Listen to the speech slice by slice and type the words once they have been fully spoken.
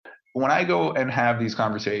when I go and have these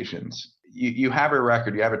conversations, you have a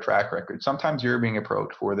record, you have a track record. Sometimes you're being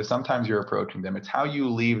approached for this, sometimes you're approaching them. It's how you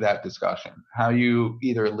leave that discussion, how you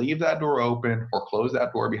either leave that door open or close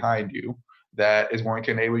that door behind you that is going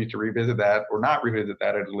to enable you to revisit that or not revisit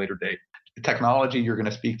that at a later date. The technology, you're going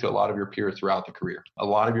to speak to a lot of your peers throughout the career. A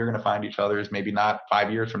lot of you are going to find each other's maybe not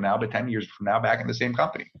 5 years from now, but 10 years from now back in the same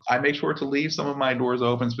company. I make sure to leave some of my doors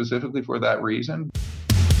open specifically for that reason.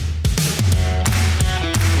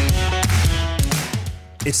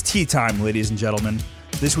 It's tea time, ladies and gentlemen.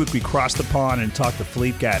 This week we crossed the pond and talked to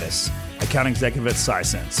Philippe Gaddis, account executive at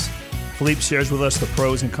Sisense. Philippe shares with us the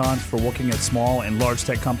pros and cons for working at small and large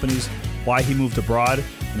tech companies, why he moved abroad,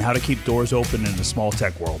 and how to keep doors open in the small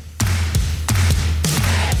tech world.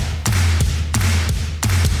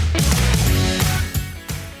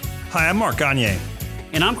 Hi, I'm Mark Gagne.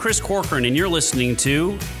 And I'm Chris Corcoran, and you're listening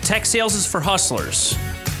to Tech Sales is for Hustlers.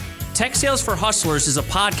 Tech Sales for Hustlers is a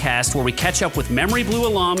podcast where we catch up with Memory Blue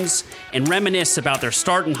alums and reminisce about their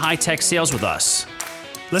start in high-tech sales with us.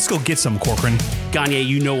 Let's go get some, Corcoran. Gagne,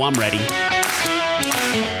 you know I'm ready.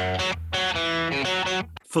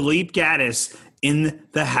 Philippe Gaddis in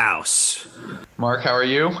the house. Mark, how are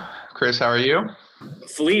you? Chris, how are you?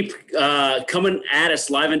 Philippe, coming at us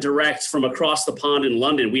live and direct from across the pond in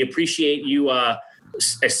London. We appreciate you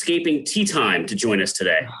escaping tea time to join us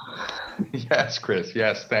today. Yes, Chris.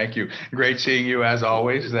 Yes, thank you. Great seeing you as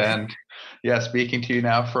always. And yeah, speaking to you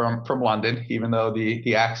now from London, even though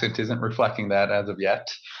the accent isn't reflecting that as of yet.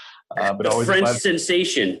 But the always French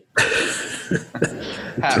sensation.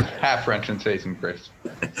 half French sensation, Chris.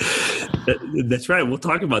 That's right. We'll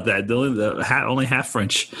talk about that. Only half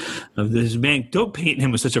French. This man, don't paint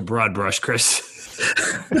him with such a broad brush, Chris.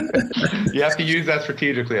 You have to use that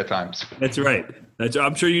strategically at times. That's right.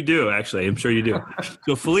 I'm sure you do, actually. I'm sure you do.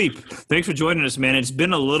 So, Philippe, thanks for joining us, man. It's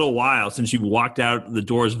been a little while since you walked out the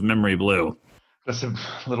doors of Memory Blue. Just a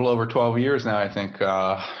little over 12 years now, I think.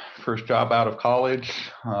 First job out of college.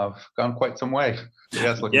 Gone quite some way.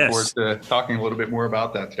 Yes, looking forward to talking a little bit more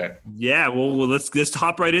about that today. Yeah, well, let's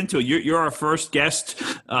hop right into it. You're our first guest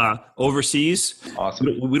overseas.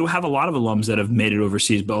 Awesome. We don't have a lot of alums that have made it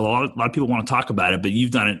overseas, but a lot of people want to talk about it. But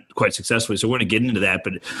you've done it quite successfully, so we're going to get into that.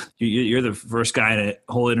 But you're the first guy in a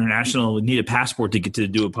whole international need a passport to get to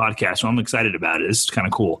do a podcast, so I'm excited about it. This is kind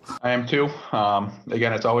of cool. I am too.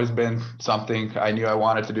 Again, it's always been something I knew I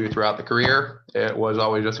wanted to do throughout the career. It was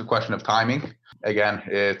always just a question of timing. Again,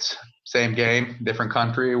 it's same game, different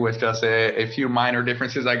country with just a few minor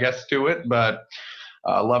differences, I guess, to it. But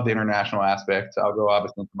I love the international aspect. I'll go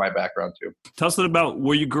obviously into my background too. Tell us a little about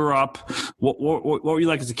where you grew up. What were you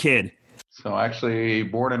like as a kid? So actually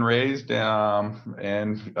born and raised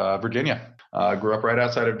in Virginia. Grew up right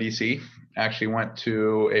outside of D.C. Actually went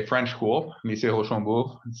to a French school, Lycée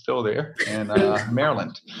Rochambeau, still there, in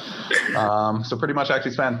Maryland. So pretty much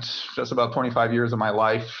actually spent just about 25 years of my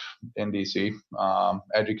life in DC.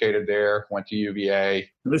 Educated there, went to UVA.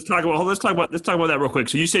 Let's talk about that real quick.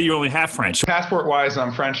 So you say you're only half French. Passport wise,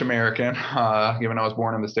 I'm French American, given I was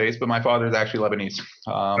born in the States, but my father is actually Lebanese.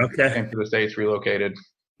 Came to the States, relocated,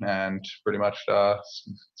 and pretty much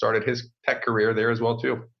started his tech career there as well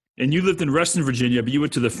too. And you lived in Reston, Virginia, but you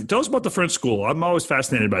went to tell us about the French school. I'm always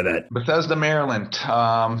fascinated by that. Bethesda, Maryland.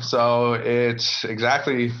 So it's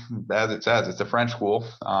exactly as it says. It's a French school.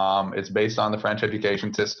 It's based on the French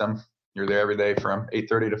education system. You're there every day from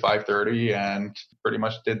 8:30 to 5:30, and pretty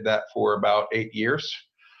much did that for about 8 years.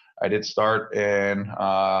 I did start in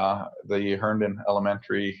the Herndon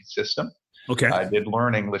Elementary system. Okay. I did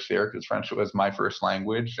learn English there because French was my first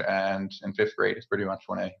language, and in 5th grade is pretty much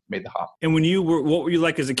when I made the hop. And what were you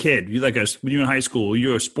like as a kid? When you were in high school, were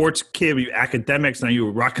you a sports kid? Were you academics? Now you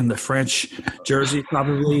were rocking the French jersey,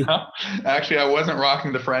 probably. Actually, I wasn't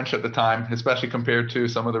rocking the French at the time, especially compared to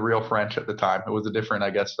some of the real French at the time. It was a different, I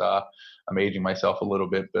guess. I'm aging myself a little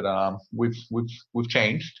bit, but we've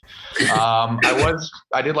changed.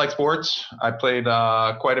 I did like sports. I played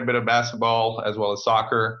quite a bit of basketball as well as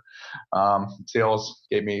soccer. Sales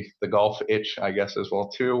gave me the golf itch, I guess, as well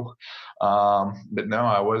too. But no,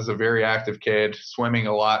 I was a very active kid, swimming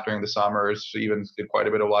a lot during the summers, even did quite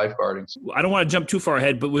a bit of lifeguarding. I don't want to jump too far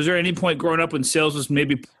ahead, but was there any point growing up when sales was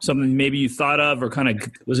maybe something maybe you thought of, or kind of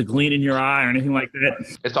was a gleam in your eye or anything like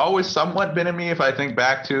that? It's always somewhat been in me if I think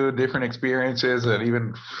back to different experiences and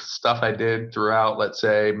even stuff I did throughout, let's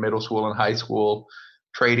say, middle school and high school.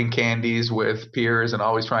 Trading candies with peers and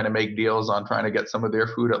always trying to make deals on trying to get some of their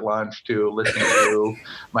food at lunch, to listening to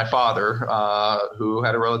my father, who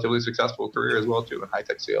had a relatively successful career as well too in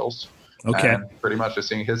high-tech sales. Okay. And pretty much just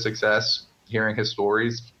seeing his success, hearing his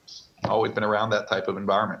stories, always been around that type of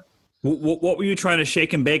environment. What were you trying to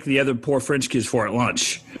shake and bake the other poor French kids for at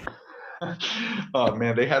lunch? Oh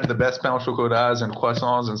man, they had the best pain au chocolat and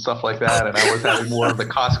croissants and stuff like that, and I was having more of the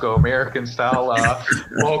Costco American style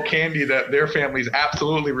bulk candy that their families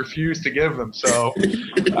absolutely refused to give them. So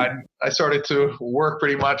I started to work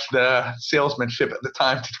pretty much the salesmanship at the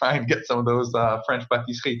time to try and get some of those French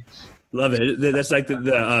pâtisseries. Love it. That's like the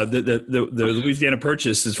Louisiana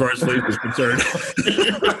Purchase as far as flavor is concerned.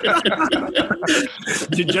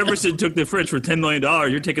 Jefferson took the French for $10 million.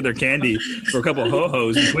 You're taking their candy for a couple of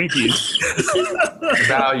ho-hos and Twinkies.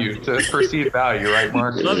 Perceived value, right,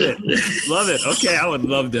 Mark? Love it. Okay, I would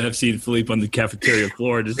love to have seen Philippe on the cafeteria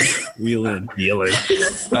floor just wheeling, dealing.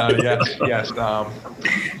 Yes.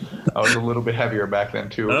 I was a little bit heavier back then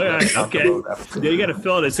too. Oh, yeah. Okay. Yeah, you got to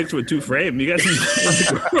fill it at 6'2" frame. You guys.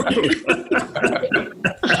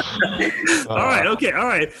 All right. Okay. All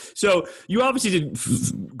right. So you obviously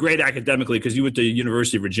did great academically because you went to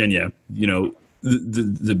University of Virginia. You know,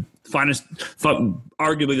 the finest,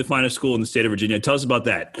 arguably the finest school in the state of Virginia. Tell us about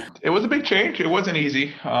that. It was a big change. It wasn't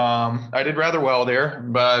easy. I did rather well there,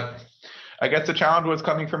 but I guess the challenge was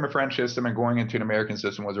coming from a French system and going into an American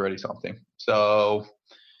system was already something. So.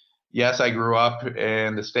 Yes, I grew up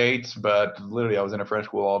in the States, but literally I was in a French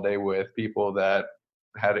school all day with people that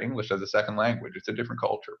had English as a second language. It's a different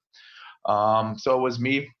culture. So it was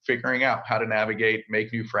me figuring out how to navigate,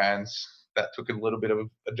 make new friends. That took a little bit of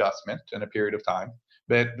adjustment in a period of time,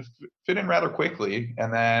 but fit in rather quickly.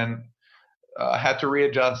 And then I had to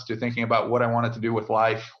readjust to thinking about what I wanted to do with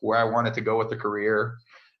life, where I wanted to go with the career.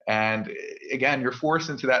 And again, you're forced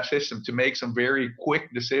into that system to make some very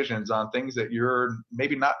quick decisions on things that you're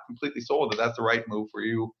maybe not completely sold that that's the right move for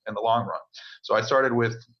you in the long run. So I started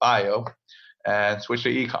with bio and switched to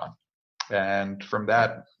econ. And from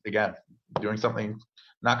that, again, doing something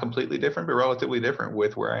not completely different, but relatively different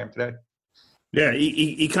with where I am today. Yeah,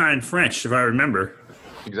 econ and French, if I remember.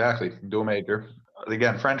 Exactly, dual major.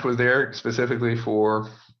 Again, French was there specifically for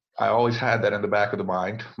I always had that in the back of the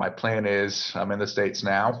mind. My plan is I'm in the States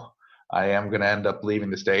now. I am going to end up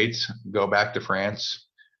leaving the States, go back to France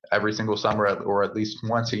every single summer, or at least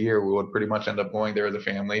once a year. We would pretty much end up going there as a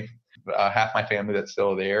family. Half my family that's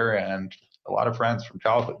still there, and a lot of friends from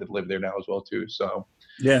childhood that live there now as well too. So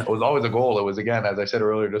yeah, it was always a goal. It was, again, as I said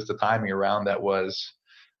earlier, just the timing around that was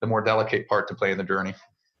the more delicate part to play in the journey.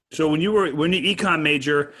 So when you econ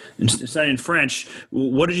major and studying French,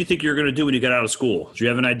 what did you think you were going to do when you got out of school? Do you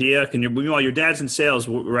have an idea? Meanwhile, your dad's in sales,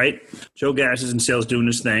 right? Joe Gass is in sales doing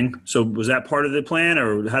this thing. So was that part of the plan,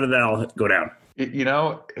 or how did that all go down?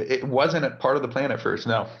 It wasn't a part of the plan at first.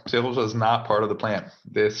 No, sales was not part of the plan.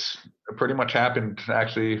 This pretty much happened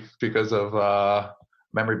actually because of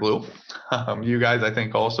Memory Blue. You guys, I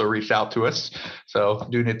think, also reached out to us. So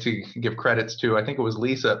do need to give credits to, I think it was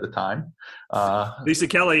Lisa at the time. Lisa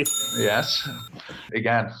Kelly. Yes.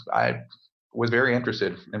 Again, I was very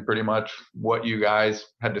interested in pretty much what you guys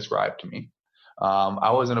had described to me.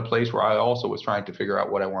 I was in a place where I also was trying to figure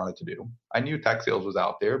out what I wanted to do. I knew tech sales was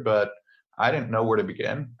out there, but I didn't know where to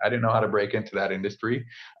begin. I didn't know how to break into that industry.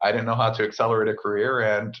 I didn't know how to accelerate a career.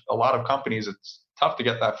 And a lot of companies, it's tough to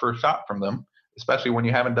get that first shot from them, especially when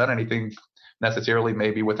you haven't done anything necessarily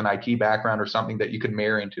maybe with an IT background or something that you could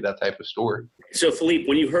marry into that type of story. So Philippe,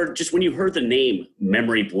 when you heard the name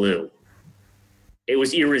Memory Blue, it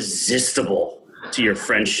was irresistible to your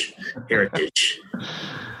French heritage.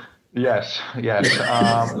 Yes.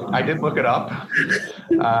 I did look it up.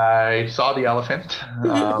 I saw the elephant.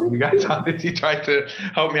 You guys obviously tried to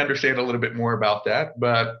help me understand a little bit more about that,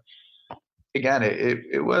 but again,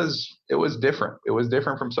 it was different. It was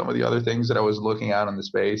different from some of the other things that I was looking at in the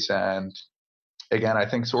space. And again, I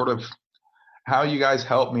think sort of how you guys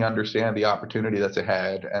helped me understand the opportunity that's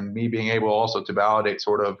ahead, and me being able also to validate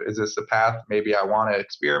sort of, is this the path maybe I want to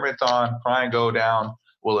experiment on, try and go down?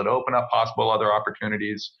 Will it open up possible other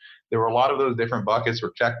opportunities? There were a lot of those different buckets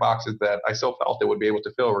or check boxes that I still felt it would be able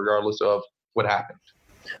to fill regardless of what happened.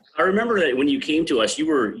 I remember that when you came to us, you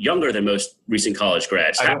were younger than most recent college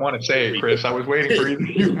grads. I didn't want to say it, Chris. I was waiting for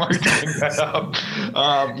you, Mark, to bring that up.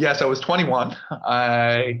 Yes, I was 21.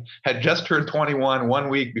 I had just turned 21 1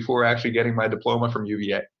 week before actually getting my diploma from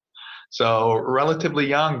UVA. So relatively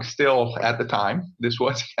young still at the time. This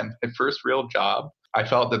was, again, my first real job. I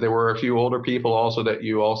felt that there were a few older people also that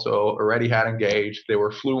you also already had engaged. They were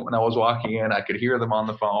fluent when I was walking in. I could hear them on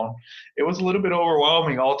the phone. It was a little bit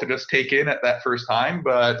overwhelming all to just take in at that first time,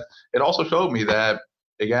 but it also showed me that,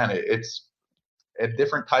 again, it's a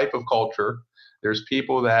different type of culture. There's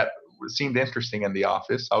people that seemed interesting in the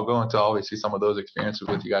office. I'll go into obviously some of those experiences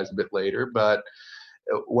with you guys a bit later, but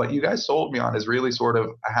what you guys sold me on is really sort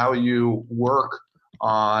of how you work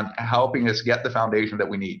on helping us get the foundation that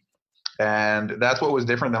we need. And that's what was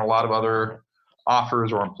different than a lot of other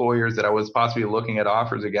offers or employers that I was possibly looking at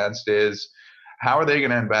offers against is, how are they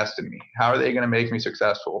going to invest in me? How are they going to make me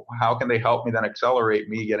successful? How can they help me then accelerate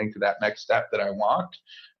me getting to that next step that I want?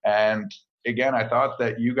 And again, I thought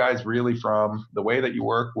that you guys really, from the way that you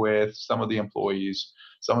work with some of the employees,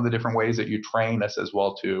 some of the different ways that you train us as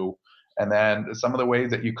well too, and then some of the ways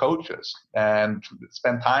that you coach us and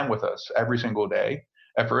spend time with us every single day.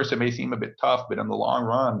 At first, it may seem a bit tough, but in the long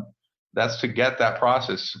run, that's to get that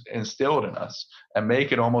process instilled in us and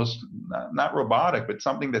make it almost not robotic, but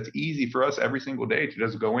something that's easy for us every single day to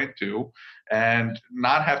just go into and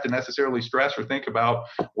not have to necessarily stress or think about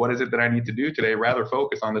what is it that I need to do today, rather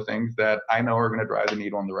focus on the things that I know are going to drive the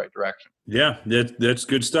needle in the right direction. Yeah, that's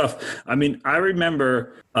good stuff. I mean, I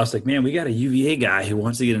remember I was like, man, we got a UVA guy who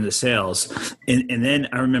wants to get into sales. And then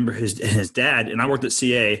I remember his dad, and I worked at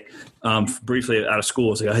CA briefly out of school.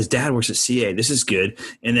 I was like, oh, his dad works at CA. This is good.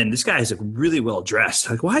 And then this guy is like really well dressed.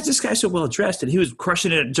 Like, why is this guy so well dressed? And he was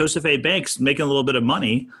crushing it at Joseph A. Banks, making a little bit of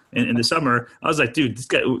money in the summer. I was like, dude, this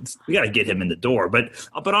guy, we got to get him in the door. But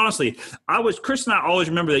honestly, Chris and I always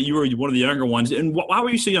remember that you were one of the younger ones. And why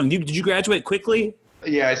were you so young? Did you graduate quickly?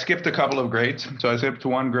 Yeah, I skipped a couple of grades. So I skipped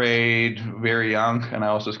one grade very young, and I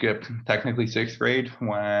also skipped technically sixth grade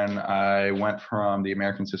when I went from the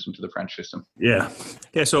American system to the French system. Yeah.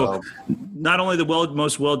 So not only the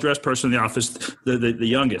most well-dressed person in the office, the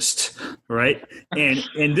youngest, right?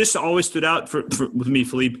 And this always stood out with me,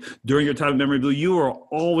 Philippe, during your time at Memory Blue. You were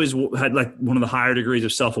always had like one of the higher degrees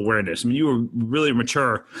of self-awareness. I mean, you were really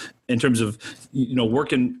mature in terms of,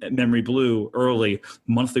 working at Memory Blue early,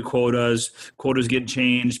 monthly quotas getting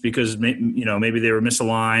changed because, maybe they were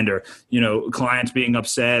misaligned, or, clients being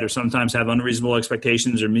upset, or sometimes have unreasonable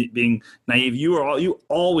expectations, or being naive. You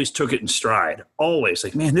always took it in stride, always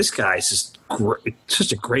like, man, this guy is just great,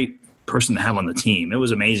 such a great person to have on the team. It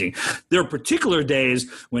was amazing. There were particular days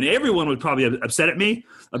when everyone would probably be upset at me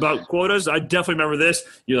about quotas. I definitely remember this.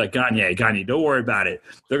 You're like, Gagne, don't worry about it.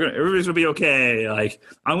 Everybody's gonna be okay. Like,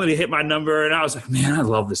 I'm gonna hit my number. And I was like, man, I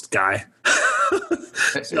love this guy.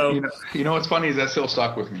 So you know what's funny is that still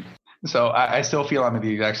stuck with me. So I still feel I'm in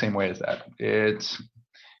the exact same way as that.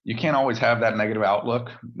 You can't always have that negative outlook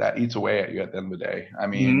that eats away at you at the end of the day. I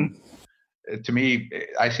mean, to me,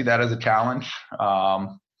 I see that as a challenge.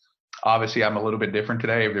 Obviously, I'm a little bit different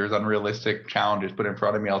today. If there's unrealistic challenges put in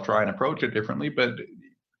front of me, I'll try and approach it differently. But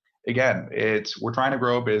again, we're trying to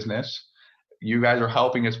grow a business. You guys are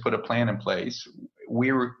helping us put a plan in place.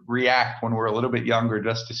 We react when we're a little bit younger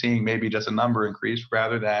just to seeing maybe just a number increase,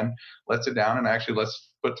 rather than let's sit down and actually let's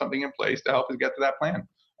put something in place to help us get to that plan.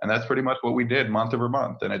 And that's pretty much what we did month over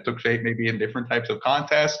month. And it took shape maybe in different types of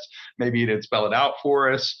contests. Maybe you didn't spell it out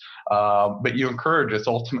for us, but you encourage us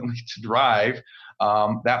ultimately to drive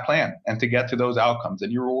that plan and to get to those outcomes.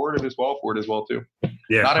 And you rewarded us well for it as well too.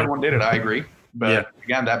 Yeah. Not everyone did it, I agree. But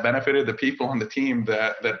again, that benefited the people on the team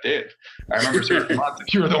that did. I remember certain months,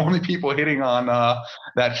 if you were the only people hitting on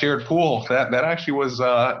that shared pool, that actually was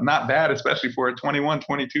not bad, especially for a 21,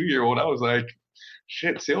 22-year-old. I was like,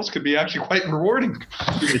 shit, sales could be actually quite rewarding.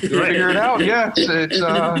 Figure it out. Yeah, it's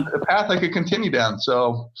a path I could continue down.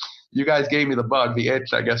 So you guys gave me the bug, the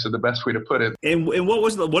itch, I guess is the best way to put it. And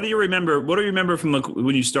what do you remember? What do you remember from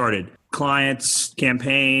when you started? Clients,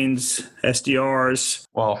 campaigns, SDRs?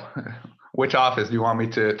 Well, which office do you want me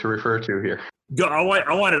to refer to here? I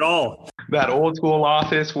want it all. That old school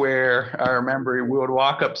office where I remember we would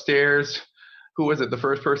walk upstairs. Who was it? The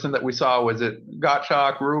first person that we saw, was it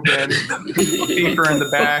Gottschalk, Ruben, Kiefer in the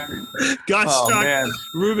back? Gottschalk, oh, man.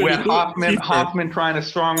 Ruben. We had Hoffman trying to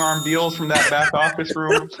strong arm deals from that back office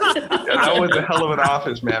room. Yeah, that was a hell of an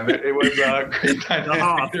office, man. It was a great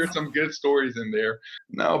time. There's some good stories in there.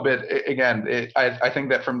 No, but again, I think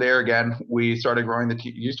that from there, again, we started growing the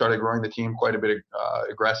team. You started growing the team quite a bit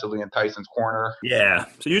aggressively in Tyson's corner. Yeah.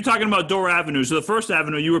 So you're talking about Door Avenue. So the first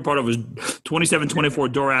avenue you were part of was 2724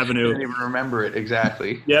 Door Avenue. I didn't even remember it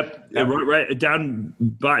exactly. Yep. Right down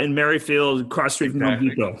in Merrifield, cross street from Home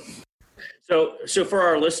Depot. So for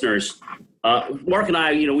our listeners, Mark and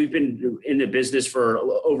I, we've been in the business for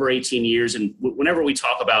over 18 years. And whenever we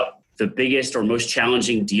talk about the biggest or most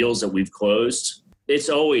challenging deals that we've closed, it's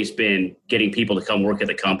always been getting people to come work at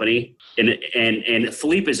the company. And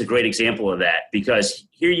Philippe is a great example of that, because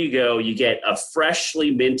here you go, you get a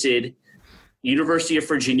freshly minted University of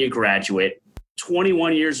Virginia graduate,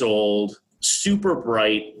 21 years old, super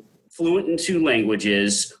bright, fluent in 2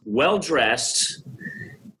 languages, well-dressed,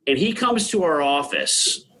 and he comes to our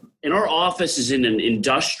office, and our office is in an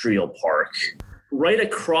industrial park right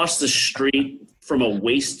across the street from a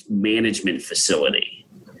waste management facility.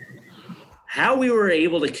 How we were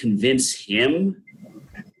able to convince him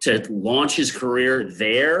to launch his career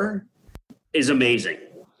there is amazing.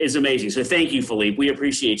 So thank you, Philippe. We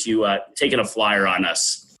appreciate you taking a flyer on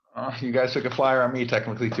us. You guys took a flyer on me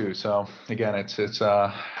technically too. So again, it's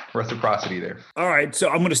reciprocity there. All right. So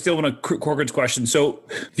I'm going to steal one of Corcoran's questions. So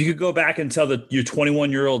if you could go back and tell your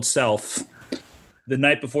 21-year-old self the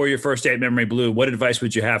night before your first day at Memory Blue, what advice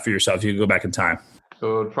would you have for yourself if you could go back in time?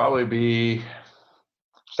 So it would probably be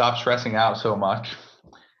stop stressing out so much.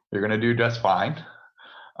 You're going to do just fine.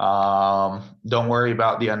 Don't worry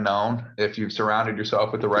about the unknown. If you've surrounded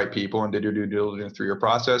yourself with the right people and did your due diligence through your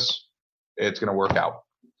process, it's going to work out.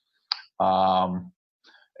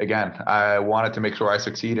 Again, I wanted to make sure I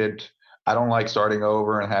succeeded. I don't like starting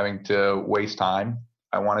over and having to waste time.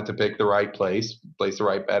 I wanted to pick the right place the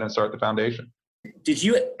right bet, and start the foundation. Did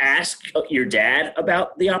you ask your dad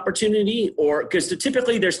about the opportunity, or because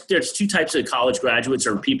typically there's two types of college graduates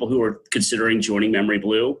or people who are considering joining Memory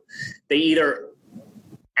Blue? They either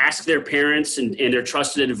ask their parents and their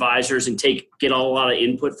trusted advisors and get a lot of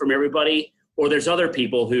input from everybody, or there's other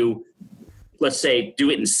people who, let's say, do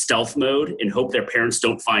it in stealth mode and hope their parents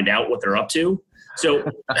don't find out what they're up to. So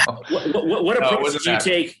what approach did you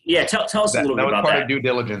take? Yeah, tell us a little bit about that. That was part of due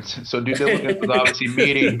diligence. So due diligence was obviously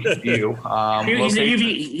meeting you.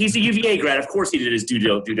 He's a UVA grad. Of course he did his due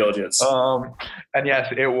diligence. And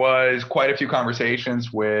yes, it was quite a few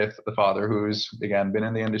conversations with the father, who's, again, been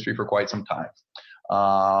in the industry for quite some time.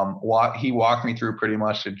 He walked me through pretty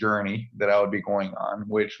much the journey that I would be going on,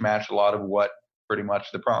 which matched a lot of what pretty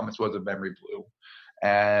much the promise was of Memory Blue.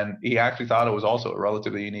 And he actually thought it was also a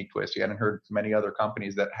relatively unique twist. He hadn't heard many other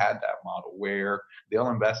companies that had that model, where they'll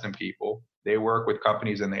invest in people, they work with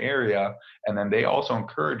companies in the area, and then they also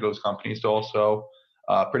encourage those companies to also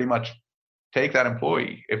pretty much take that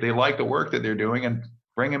employee, if they like the work that they're doing, and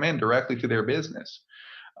bring them in directly to their business.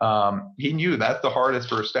 He knew that's the hardest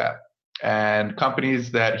first step. And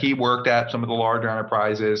companies that he worked at, some of the larger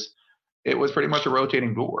enterprises, it was pretty much a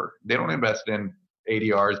rotating door. They don't invest in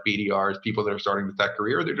ADRs, BDRs, people that are starting the tech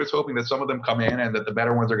career. They're just hoping that some of them come in and that the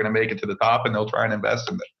better ones are going to make it to the top, and they'll try and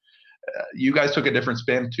invest in them. You guys took a different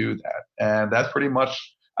spin to that. And that's pretty much,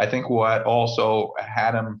 I think, what also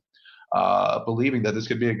had him believing that this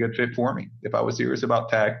could be a good fit for me. If I was serious about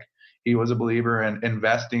tech, he was a believer in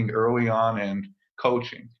investing early on and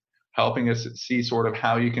coaching, helping us see sort of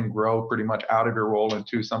how you can grow pretty much out of your role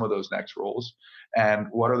into some of those next roles. And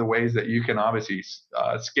what are the ways that you can obviously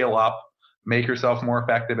skill up, make yourself more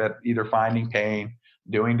effective at either finding pain,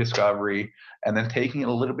 doing discovery, and then taking it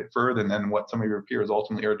a little bit further than what some of your peers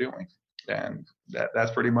ultimately are doing. And that's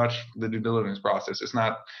pretty much the due diligence process. It's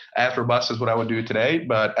not as robust as what I would do today,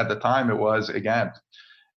 but at the time it was, again,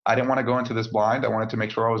 I didn't want to go into this blind. I wanted to make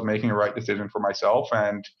sure I was making the right decision for myself,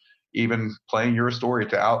 and even playing your story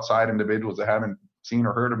to outside individuals that haven't seen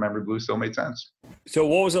or heard of Memory Blue still made sense. So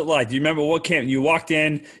what was it like? Do you remember what camp you walked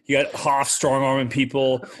in? You got Hoff strong-arming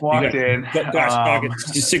people. Walked in. Gosh,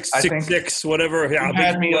 6'6", whatever. You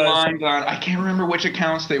had me aligned on, I can't remember which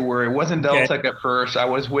accounts they were. It wasn't Deltec at first. I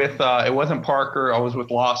was with, it wasn't Parker. I was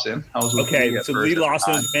with Lawson. Lee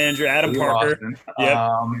Lawson was manager, Adam Parker. Yep.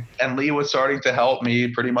 And Lee was starting to help me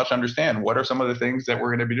pretty much understand what are some of the things that we're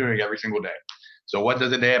going to be doing every single day. So what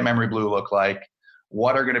does a day at Memory Blue look like?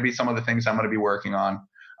 What are going to be some of the things I'm going to be working on?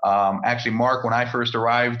 Actually, Mark, when I first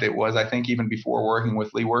arrived, it was, I think, even before working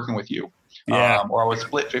with Lee, working with you. Yeah. Or I was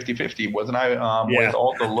split 50-50, wasn't I? Was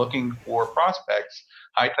also looking for prospects,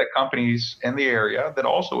 high-tech companies in the area that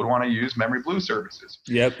also would want to use Memory Blue services.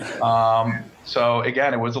 Yep. So,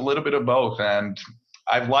 again, it was a little bit of both. And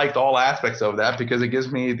I've liked all aspects of that because it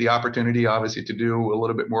gives me the opportunity, obviously, to do a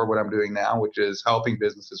little bit more of what I'm doing now, which is helping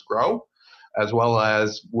businesses grow, as well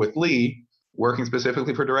as with Lee, working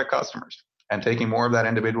specifically for direct customers and taking more of that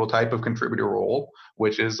individual type of contributor role,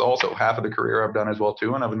 which is also half of the career I've done as well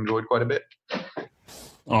too, and I've enjoyed quite a bit.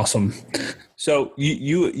 Awesome. So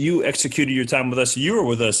you executed your time with us. You were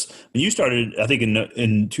with us when you started, I think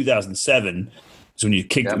in 2007 is when you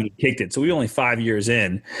kicked it. So we were only 5 years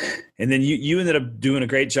in, and then you ended up doing a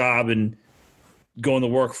great job and going to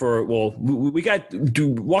work for,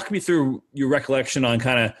 walk me through your recollection on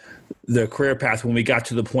kind of the career path when we got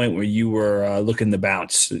to the point where you were looking to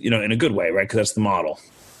bounce, in a good way, right? Because that's the model.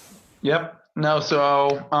 Yep. No,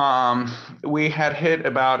 so we had hit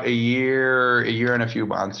about a year and a few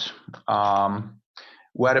months.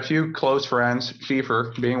 We had a few close friends,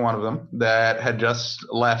 Schieffer being one of them, that had just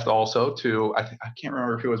left also to, I can't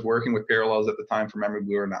remember if he was working with Parallels at the time for Memory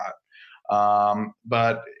Blue or not.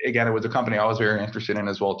 But again, it was a company I was very interested in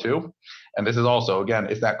as well too. And this is also, again,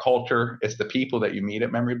 it's that culture, it's the people that you meet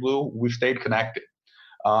at Memory Blue. We've stayed connected.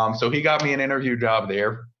 So he got me an interview job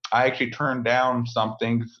there. I actually turned down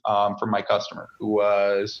something from my customer who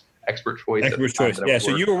was Expert Choice. Expert Choice. Yeah.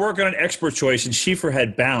 So you were working on Expert Choice, and Schieffer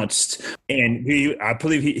had bounced, and I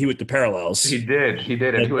believe he went to Parallels. He did.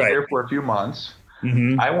 And he was there for a few months.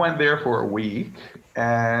 Mm-hmm. I went there for a week,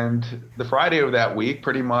 and the Friday of that week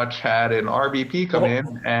pretty much had an RVP come in.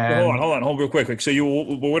 And hold on, real quick. So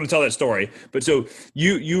we're going to tell that story. But so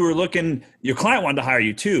you were looking, your client wanted to hire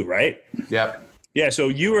you too, right? Yep. Yeah. So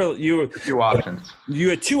you were two options. You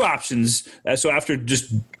had two options. So after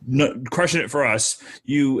just crushing it for us,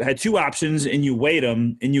 you had two options, and you weighed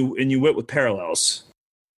them, and you went with Parallels.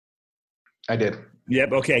 I did.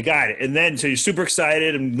 Yep. Okay. Got it. And then, so you're super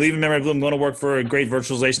excited. I'm leaving Memory Blue. I'm going to work for a great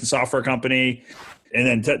virtualization software company.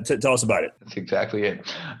 And then tell us about it. That's exactly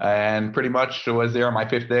it. And pretty much was there on my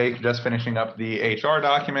 5th day, just finishing up the HR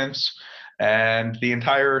documents, and the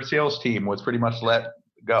entire sales team was pretty much let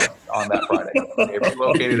go on that Friday. They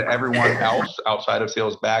relocated everyone else outside of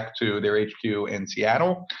sales back to their HQ in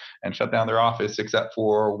Seattle and shut down their office except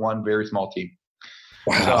for one very small team.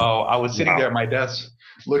 Wow. So I was sitting there at my desk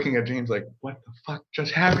looking at James like, what the fuck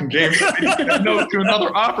just happened, James? I didn't get a note to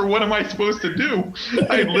another offer. What am I supposed to do?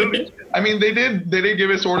 They did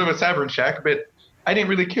give us sort of a severance check, but I didn't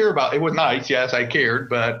really care about it. It was nice. Yes, I cared,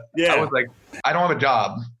 but I was like, I don't have a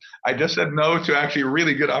job. I just said no to actually a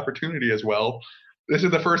really good opportunity as well. This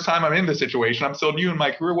is the first time I'm in this situation. I'm still new in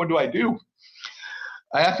my career. What do I do?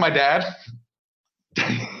 I asked my dad.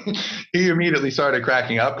 He immediately started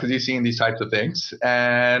cracking up because he's seen these types of things.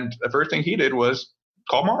 And the first thing he did was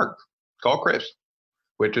call Mark, call Chris,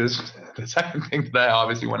 which is the second thing that I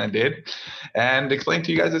obviously went and did, and explain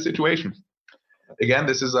to you guys the situation. Again,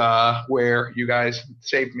 this is where you guys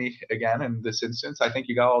saved me again in this instance. I think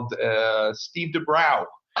you called Steve DeBrow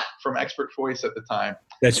from Expert Choice at the time.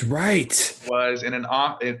 That's right. Was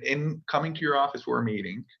in coming to your office for a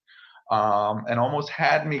meeting, and almost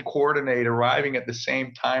had me coordinate arriving at the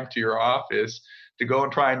same time to your office to go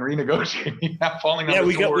and try and renegotiate me not falling on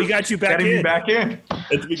the sword. We got you back getting me back in.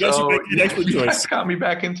 We got you back in Expert Choice. You guys got me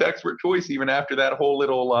back into Expert Choice even after that whole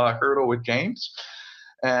little hurdle with James.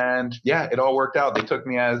 And yeah, it all worked out. They took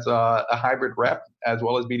me as a hybrid rep as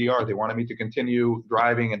well as BDR. They wanted me to continue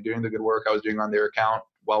driving and doing the good work I was doing on their account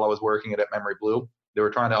while I was working at Memory Blue. They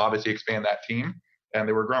were trying to obviously expand that team, and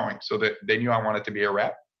they were growing. So they knew I wanted to be a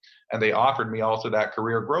rep, and they offered me also that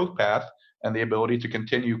career growth path and the ability to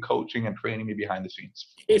continue coaching and training me behind the scenes.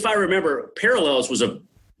 If I remember, Parallels was a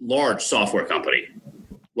large software company,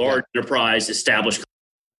 large enterprise, established.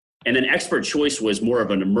 And then Expert Choice was more of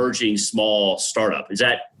an emerging small startup. Is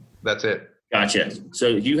that? That's it. Gotcha. So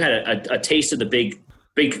you had a taste of the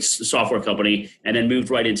big software company and then moved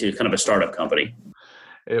right into kind of a startup company.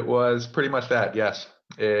 It was pretty much that, yes.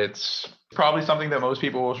 It's probably something that most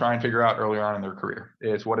people will try and figure out earlier on in their career.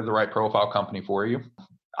 It's what is the right profile company for you?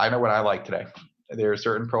 I know what I like today. There are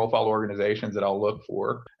certain profile organizations that I'll look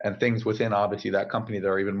for and things within, obviously, that company that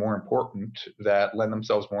are even more important that lend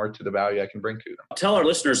themselves more to the value I can bring to them. Tell our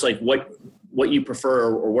listeners like what you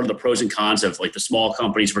prefer or what are the pros and cons of like the small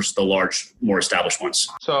companies versus the large, more established ones?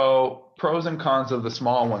 So pros and cons of the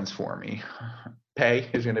small ones for me. Pay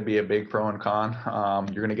is going to be a big pro and con.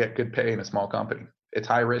 You're going to get good pay in a small company. It's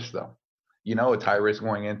high risk though. You know it's high risk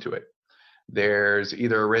going into it. There's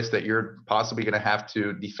either a risk that you're possibly going to have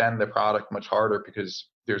to defend the product much harder because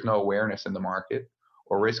there's no awareness in the market,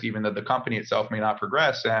 or risk even that the company itself may not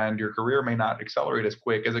progress and your career may not accelerate as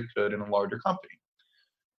quick as it could in a larger company.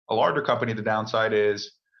 A larger company, the downside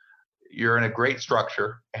is you're in a great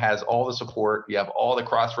structure. It has all the support. You have all the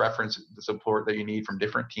cross-reference support that you need from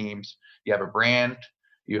different teams. You have a brand.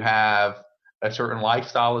 You have a certain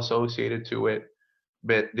lifestyle associated to it,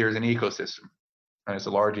 but there's an ecosystem, and it's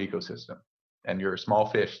a large ecosystem. And you're a small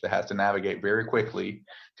fish that has to navigate very quickly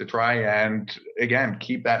to try and, again,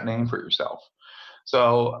 keep that name for yourself.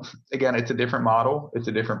 So, again, it's a different model. It's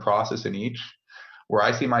a different process in each. Where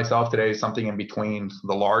I see myself today is something in between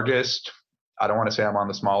the largest. I don't want to say I'm on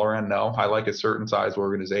the smaller end. No, I like a certain size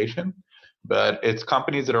organization. But it's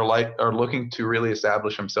companies that are looking to really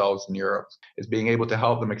establish themselves in Europe. It's being able to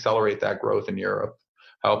help them accelerate that growth in Europe,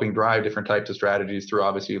 helping drive different types of strategies through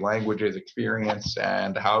obviously languages, experience,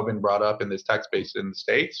 and how I've been brought up in this tech space in the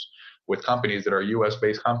States with companies that are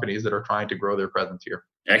US-based companies that are trying to grow their presence here.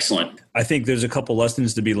 Excellent. I think there's a couple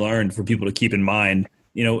lessons to be learned for people to keep in mind.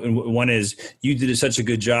 You know, and one is you did such a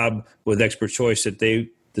good job with Expert Choice that they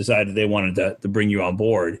decided they wanted to bring you on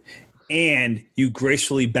board, and you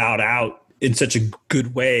gracefully bowed out in such a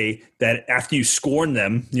good way that after you scorn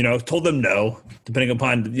them, told them no, depending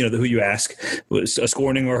upon, who you ask, was a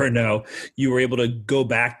scorning or a no, you were able to go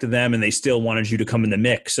back to them and they still wanted you to come in the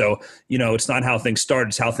mix. So, it's not how things start,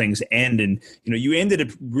 it's how things end. And, you ended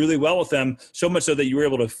it really well with them, so much so that you were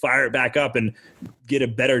able to fire it back up and get a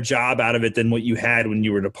better job out of it than what you had when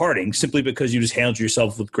you were departing, simply because you just handled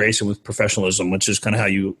yourself with grace and with professionalism, which is kind of how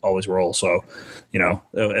you always roll. So,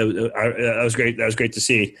 that was great. That was great to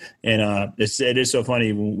see. And it is so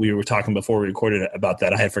funny. When we were talking before we recorded about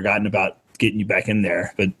that, I had forgotten about getting you back in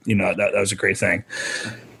there, but that was a great thing.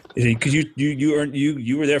 Because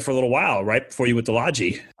you were there for a little while, right before you went to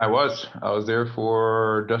Logi. I was there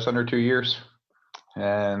for just under 2 years,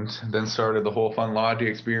 and then started the whole Fun Logi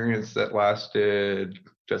experience that lasted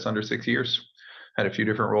just under 6 years. Had a few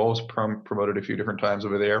different roles, promoted a few different times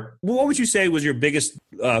over there. Well, what would you say was your biggest,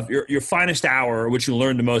 your finest hour, which you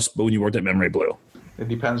learned the most when you worked at Memory Blue? It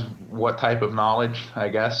depends what type of knowledge, I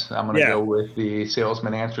guess. I'm going to go with the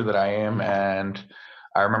salesman answer that I am. And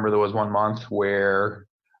I remember there was 1 month where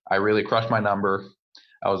I really crushed my number.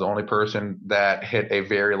 I was the only person that hit a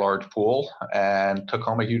very large pool and took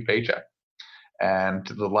home a huge paycheck. And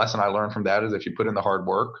the lesson I learned from that is if you put in the hard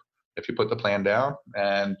work, if you put the plan down,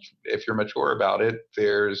 and if you're mature about it,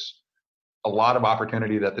 there's a lot of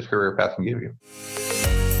opportunity that this career path can give you.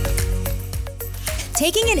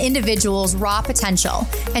 Taking an individual's raw potential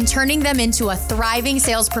and turning them into a thriving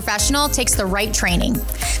sales professional takes the right training.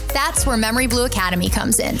 That's where Memory Blue Academy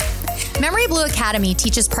comes in. Memory Blue Academy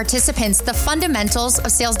teaches participants the fundamentals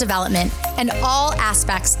of sales development and all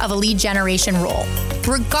aspects of a lead generation role,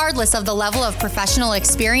 regardless of the level of professional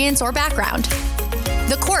experience or background.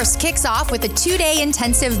 The course kicks off with a 2-day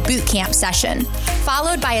intensive boot camp session,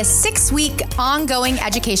 followed by a 6-week ongoing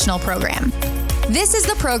educational program. This is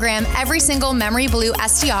the program every single Memory Blue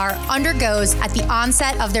SDR undergoes at the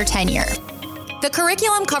onset of their tenure. The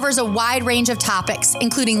curriculum covers a wide range of topics,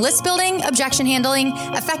 including list building, objection handling,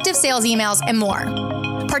 effective sales emails, and more.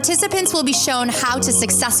 Participants will be shown how to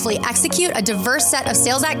successfully execute a diverse set of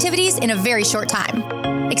sales activities in a very short time,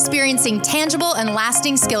 experiencing tangible and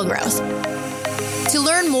lasting skill growth. To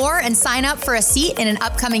learn more and sign up for a seat in an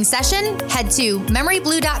upcoming session, head to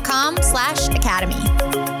memoryblue.com/academy.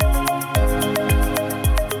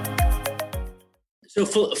 So,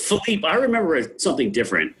 Philippe, I remember something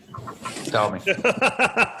different. Tell me.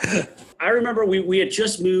 I remember we had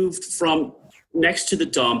just moved from next to the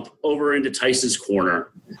dump over into Tyson's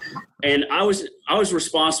Corner, and I was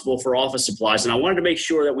responsible for office supplies, and I wanted to make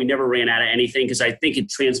sure that we never ran out of anything because I think it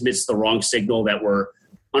transmits the wrong signal that we're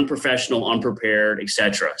unprofessional, unprepared,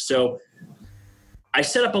 etc. So I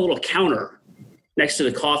set up a little counter next to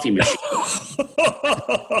the coffee machine.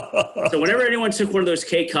 So whenever anyone took one of those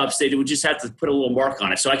K-Cups, they would just have to put a little mark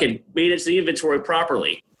on it so I could manage the inventory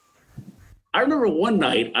properly. I remember one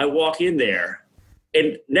night I walk in there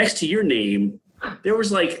and next to your name, there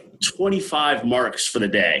was like 25 marks for the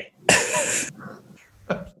day.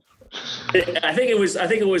 I think it was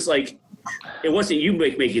like, it wasn't you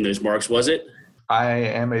making those marks, was it? I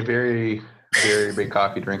am a very, very big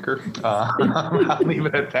coffee drinker. I'll leave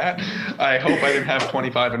it at that. I hope I didn't have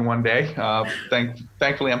 25 in one day.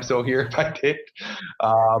 Thankfully, I'm still here if I did.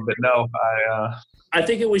 But no, I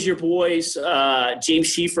think it was your boys,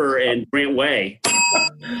 James Schieffer and Grant Way.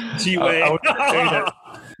 G-Way.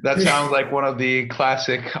 That sounds like one of the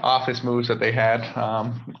classic office moves that they had.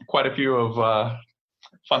 Quite a few of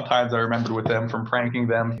fun times I remembered with them from pranking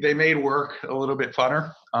them. They made work a little bit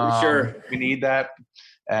funner. Sure. We need that.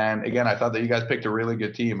 And again, I thought that you guys picked a really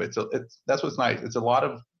good team. That's what's nice. It's a lot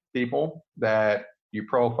of people that you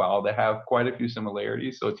profile that have quite a few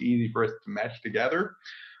similarities. So it's easy for us to mesh together.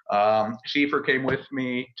 Schieffer came with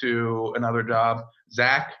me to another job.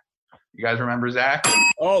 Zach, you guys remember Zach?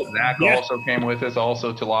 Oh, Zach also came with us,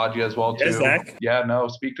 also to Logi as well, too. Yeah, Zach. Yeah, no,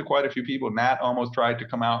 speak to quite a few people. Nat almost tried to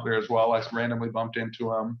come out there as well. I randomly bumped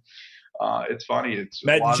into him. It's funny. It's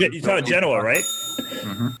Matt, you taught at Genoa, right?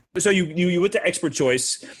 Mm-hmm. So you went to Expert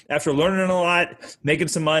Choice after learning a lot, making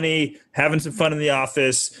some money, having some fun in the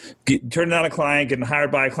office, turning down a client, getting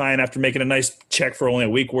hired by a client after making a nice check for only a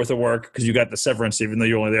week worth of work because you got the severance even though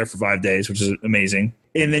you're only there for 5 days, which is amazing.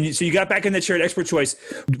 And then so you got back in the chair at Expert Choice.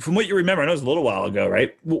 From what you remember, I know it was a little while ago,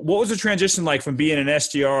 right? What was the transition like from being an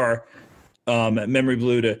SDR at Memory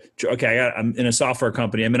Blue to, okay, I'm in a software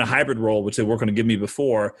company. I'm in a hybrid role, which they weren't going to give me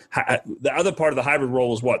before. The other part of the hybrid role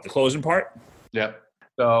was what? The closing part? Yep.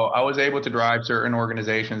 So I was able to drive certain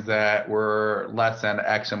organizations that were less than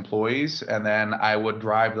X employees, and then I would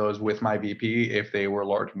drive those with my VP if they were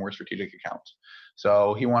large, more strategic accounts.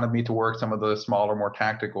 So he wanted me to work some of the smaller, more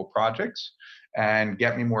tactical projects and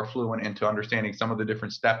get me more fluent into understanding some of the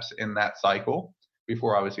different steps in that cycle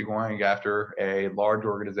before obviously going after a large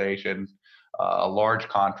organization, a large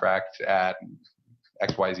contract at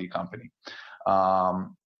XYZ company.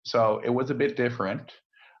 So it was a bit different.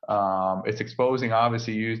 It's exposing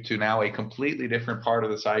obviously you to now a completely different part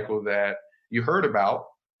of the cycle that you heard about,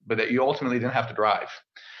 but that you ultimately didn't have to drive.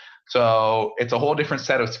 So it's a whole different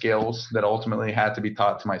set of skills that ultimately had to be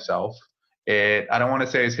taught to myself. I don't want to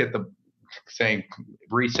say it's saying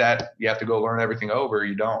reset, you have to go learn everything over.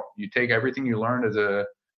 You don't. You take everything you learned as a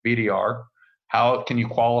BDR, how can you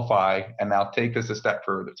qualify, and now take this a step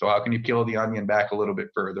further. So how can you peel the onion back a little bit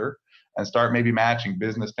further and start maybe matching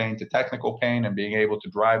business pain to technical pain and being able to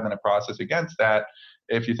drive then a process against that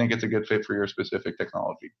if you think it's a good fit for your specific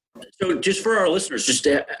technology. So just for our listeners, just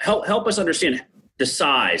to help us understand the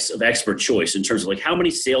size of Expert Choice in terms of like how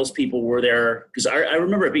many salespeople were there? Because I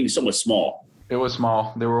remember it being somewhat small. It was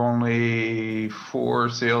small. There were only 4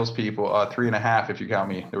 salespeople, 3.5 if you count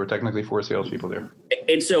me. There were technically 4 salespeople there.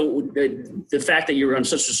 And so the fact that you were on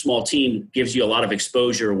such a small team gives you a lot of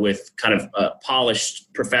exposure with kind of a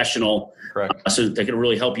polished professional. Correct. So that can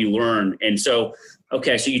really help you learn. And so,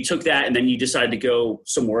 okay, so you took that and then you decided to go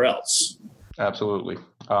somewhere else. Absolutely.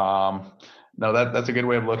 No, that's a good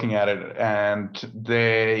way of looking at it. And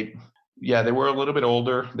they were a little bit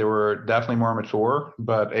older. They were definitely more mature.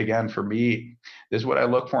 But again, for me, this is what I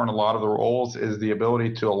look for in a lot of the roles is the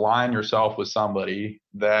ability to align yourself with somebody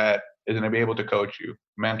that is going to be able to coach you,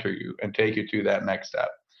 mentor you, and take you to that next step.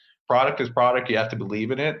 Product is product. You have to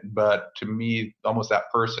believe in it. But to me, almost that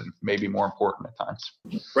person may be more important at times.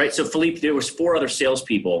 Right. So, Philippe, there was 4 other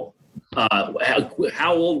salespeople.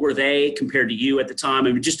 How old were they compared to you at the time?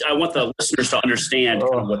 I mean, I want the listeners to understand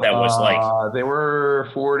kind of what that was like. They were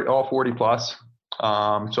 40 plus. So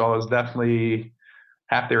I was definitely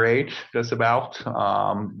half their age, just about.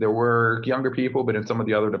 There were younger people, but in some of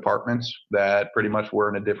the other departments that pretty much were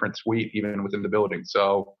in a different suite, even within the building.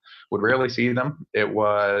 So would rarely see them. It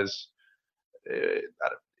was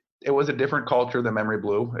a different culture than Memory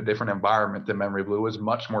Blue, a different environment than Memory Blue. It was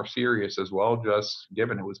much more serious as well, just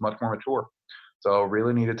given it was much more mature. So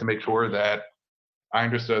really needed to make sure that I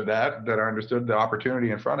understood that I understood the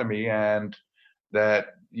opportunity in front of me, and that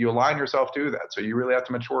you align yourself to that. So you really have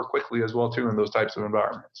to mature quickly as well, too, in those types of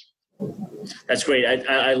environments. That's great.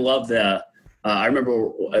 I love the I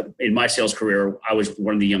remember in my sales career, I was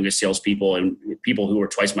one of the youngest salespeople, and people who were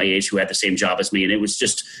twice my age who had the same job as me. And it was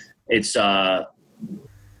just, it's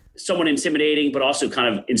somewhat intimidating, but also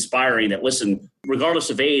kind of inspiring that, listen,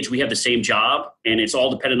 regardless of age, we have the same job, and it's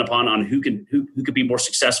all dependent upon who could be more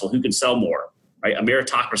successful, who can sell more, right? A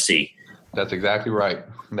meritocracy. That's exactly right.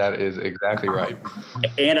 That is exactly right.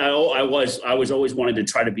 And I was always wanted to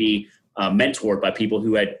try to be mentored by people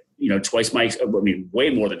who had,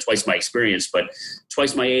 way more than twice my experience, but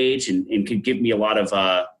twice my age, and could give me a lot of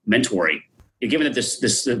mentoring. And given that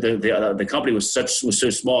the company was so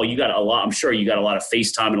small, you got a lot. I'm sure you got a lot of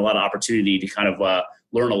face time and a lot of opportunity to kind of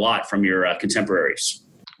learn a lot from your contemporaries.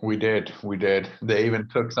 We did. They even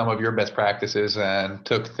took some of your best practices and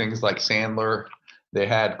took things like Sandler. They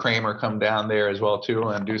had Kramer come down there as well too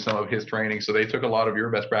and do some of his training. So they took a lot of your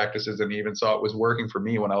best practices and even saw it was working for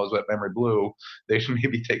me when I was at Memory Blue. They should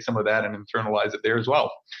maybe take some of that and internalize it there as well.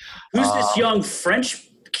 Who's this young French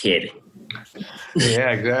kid?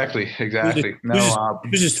 Yeah, exactly.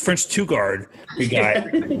 Who's this French two-guard guy?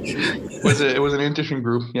 It was an interesting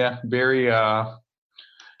group. Yeah, very.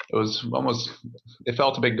 It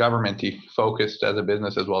felt a bit government-y, focused as a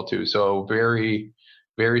business as well too. So very,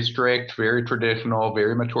 very strict, very traditional,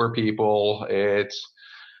 very mature people. You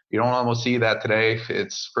don't almost see that today.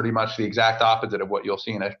 It's pretty much the exact opposite of what you'll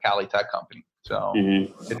see in a Cali tech company. So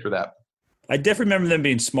good for that. I definitely remember them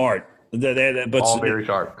being smart. But all very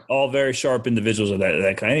sharp. All very sharp individuals of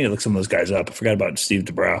that kind. I need to look some of those guys up. I forgot about Steve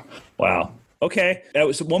DeBrow. Wow. Okay.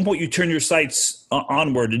 At one point you turned your sights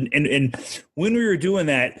onward. And when we were doing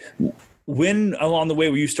that, when along the way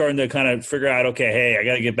were you starting to kind of figure out, okay, hey, I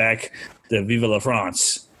got to get back to Vive la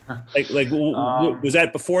France? Was that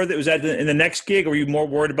before that? Was that in the next gig, or were you more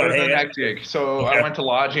worried about the next gig? So okay. I went to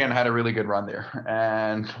Logia and had a really good run there,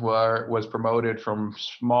 and was promoted from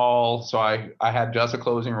small. So I had just a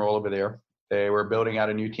closing role over there. They were building out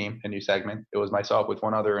a new team, a new segment. It was myself with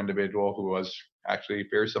one other individual who was actually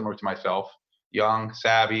very similar to myself, young,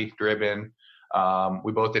 savvy, driven.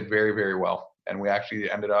 We both did very, very well, and we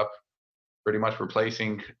actually ended up pretty much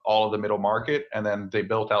replacing all of the middle market, and then they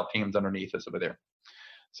built out teams underneath us over there.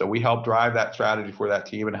 So we helped drive that strategy for that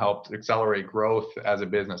team and helped accelerate growth as a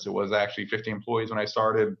business. It was actually 50 employees when I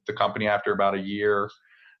started the company. After about a year,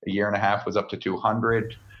 A year and a half was up to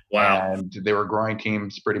 200. Wow. And they were growing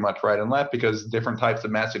teams pretty much right and left because different types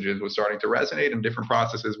of messages were starting to resonate and different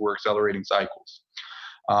processes were accelerating cycles.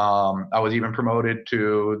 I was even promoted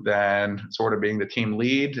to then sort of being the team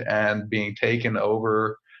lead and being taken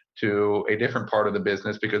over to a different part of the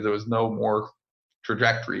business because there was no more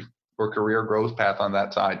trajectory or career growth path on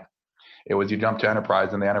that side. It was you jump to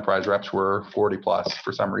enterprise, and the enterprise reps were 40 plus.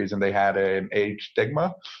 For some reason, they had an age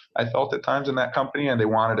stigma, I felt at times in that company, and they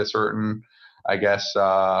wanted a certain, I guess,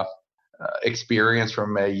 experience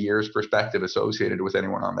from a year's perspective associated with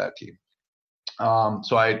anyone on that team.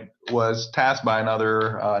 So I was tasked by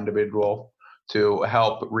another individual to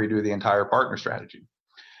help redo the entire partner strategy.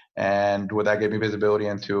 And what that gave me visibility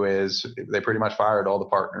into is they pretty much fired all the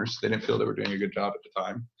partners. They didn't feel they were doing a good job at the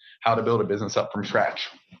time. How to build a business up from scratch.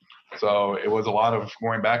 So it was a lot of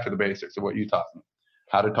going back to the basics of what you taught me.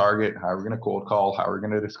 How to target, how we're going to cold call, how we're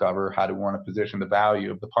going to discover, how do we want to position the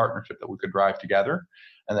value of the partnership that we could drive together,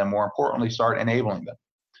 and then more importantly, start enabling them.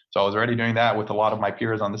 So I was already doing that with a lot of my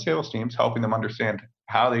peers on the sales teams, helping them understand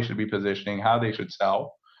how they should be positioning, how they should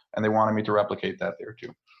sell, and they wanted me to replicate that there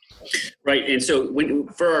too. Right. And so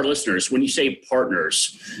for our listeners, when you say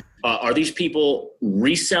partners, are these people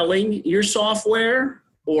reselling your software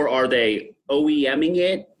or are they OEMing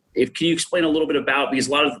it? Can you explain a little bit about, because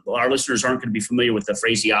a lot of our listeners aren't going to be familiar with the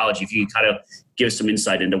phraseology, if you kind of give some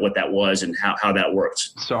insight into what that was and how that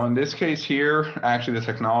works. So in this case here, actually the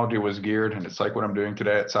technology was geared, and it's like what I'm doing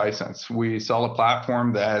today at Sisense. We sell a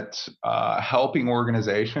platform that's helping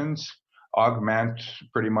organizations augment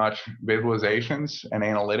pretty much visualizations and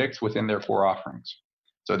analytics within their core offerings.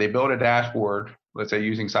 So they build a dashboard, let's say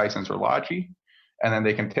using Sisense or Logi, and then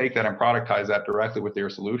they can take that and productize that directly with their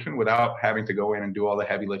solution without having to go in and do all the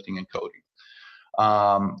heavy lifting and coding.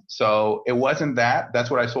 So it wasn't that.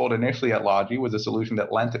 That's what I sold initially at Logi, was a solution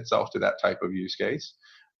that lent itself to that type of use case.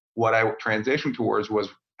 What I transitioned towards was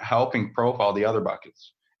helping profile the other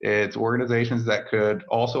buckets. It's organizations that could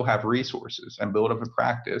also have resources and build up a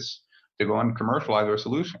practice to go and commercialize their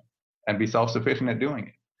solution and be self-sufficient at doing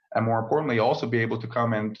it. And more importantly, also be able to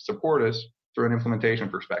come and support us through an implementation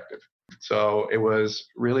perspective. So it was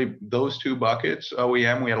really those two buckets.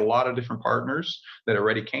 OEM, we had a lot of different partners that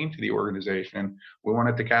already came to the organization. We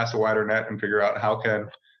wanted to cast a wider net and figure out how can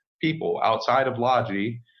people outside of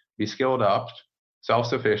Logi be skilled up,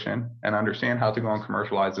 self-sufficient, and understand how to go and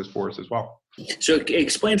commercialize this for us as well. So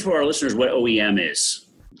explain for our listeners what OEM is.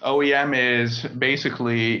 OEM is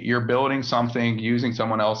basically you're building something using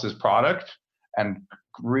someone else's product and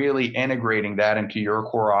really integrating that into your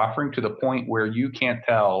core offering to the point where you can't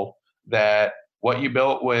tell that what you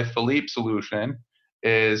built with Philippe's solution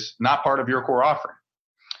is not part of your core offering.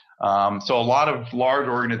 So a lot of large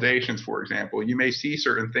organizations, for example, you may see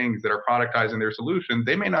certain things that are productized in their solution.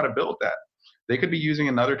 They may not have built that. They could be using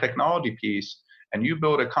another technology piece, and you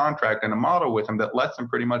build a contract and a model with them that lets them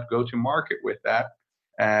pretty much go to market with that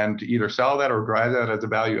and either sell that or drive that as a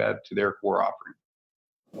value add to their core offering.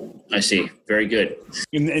 I see. Very good.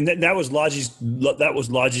 And that was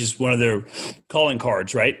Logi's one of their calling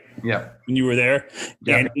cards, right? Yeah. When you were there.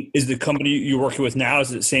 Yeah. And is the company you're working with now,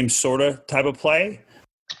 is it the same sort of type of play?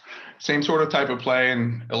 Same sort of type of play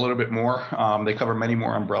and a little bit more. They cover many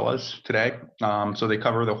more umbrellas today. So they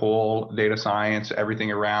cover the whole data science,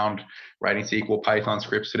 everything around writing SQL, Python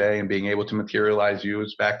scripts today, and being able to materialize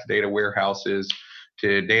views back to data warehouses,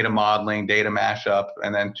 to data modeling, data mashup,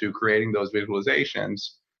 and then to creating those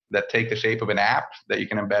visualizations that take the shape of an app that you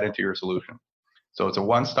can embed into your solution. So it's a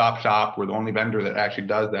one-stop shop. We're the only vendor that actually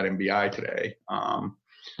does that in BI today.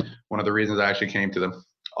 One of the reasons I actually came to them.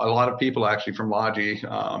 A lot of people actually from Logi,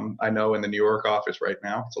 I know in the New York office right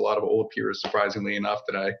now. It's a lot of old peers, surprisingly enough,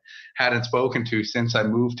 that I hadn't spoken to since I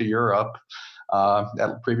moved to Europe.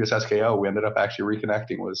 At previous SKO, we ended up actually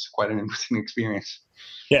reconnecting. It was quite an interesting experience.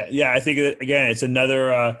 Yeah. I think, again, it's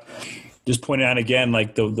another, just pointing out again,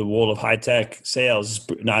 like the world of high tech sales is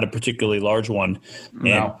not a particularly large one.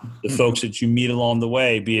 And the folks that you meet along the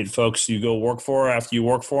way, be it folks you go work for after you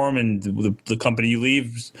work for them and the company you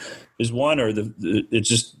leave is one, or it's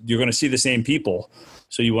just, you're going to see the same people.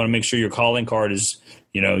 So you want to make sure your calling card is,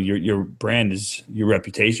 your brand is your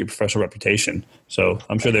reputation, your professional reputation. So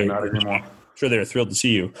I'm sure they're thrilled to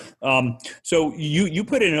see you. So you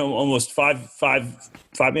put in almost maybe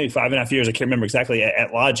 5.5 years. I can't remember exactly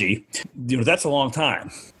at Logi. That's a long time,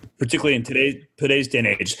 particularly in today's day and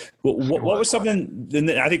age. What was something?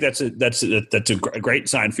 I think that's a great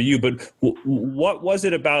sign for you. But what was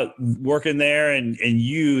it about working there and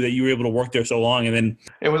you that you were able to work there so long? And then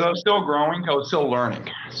I was still growing. I was still learning.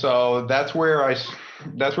 So that's where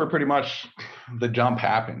pretty much the jump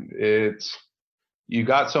happened. You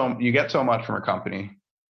get so much from a company,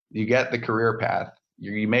 you get the career path,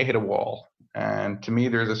 you may hit a wall. And to me,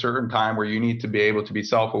 there's a certain time where you need to be able to be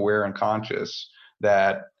self-aware and conscious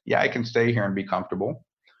that, yeah, I can stay here and be comfortable,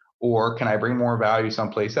 or can I bring more value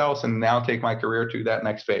someplace else and now take my career to that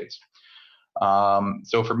next phase?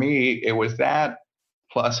 So for me, it was that.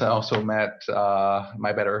 Plus, I also met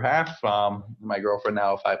my better half, my girlfriend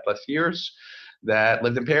now 5+ years, that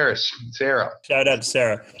lived in Paris, Sarah. Shout out to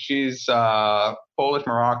Sarah. She's Polish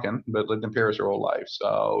Moroccan, but lived in Paris her whole life.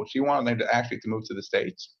 So she wanted to move to the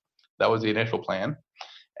States. That was the initial plan.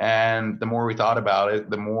 And the more we thought about it,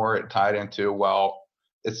 the more it tied into, well,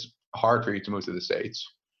 it's hard for you to move to the States.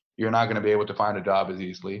 You're not going to be able to find a job as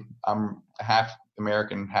easily. I'm half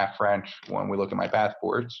American, half French when we look at my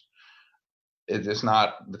passports. It's just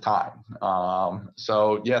not the time.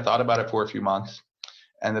 So yeah, thought about it for a few months.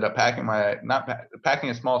 Ended up packing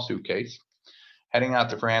a small suitcase, heading out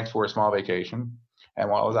to France for a small vacation. And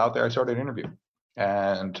while I was out there, I started interviewing.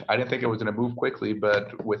 And I didn't think it was going to move quickly,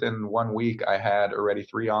 but within 1 week, I had already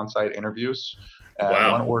 3 on-site interviews.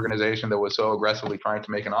 Wow. One organization that was so aggressively trying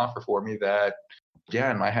to make an offer for me that,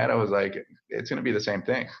 yeah, in my head, I was like, it's going to be the same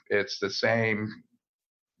thing. It's the same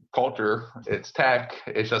culture. It's tech.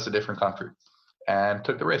 It's just a different country. And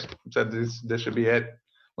took the risk. Said this should be it.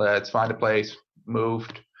 Let's find a place.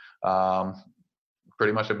 Moved.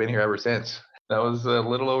 Pretty much I've been here ever since. That was a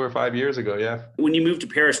little over 5 years ago, yeah. When you moved to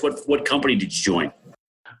Paris, what company did you join?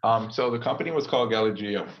 So the company was called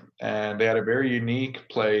Galigeo, and they had a very unique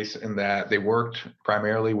place in that they worked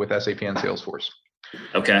primarily with SAP and Salesforce.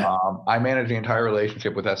 Okay. I managed the entire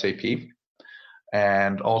relationship with SAP,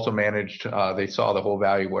 and also managed, they saw the whole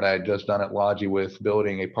value of what I had just done at Logi with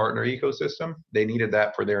building a partner ecosystem. They needed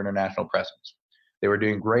that for their international presence. They were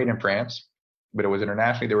doing great in France, but it was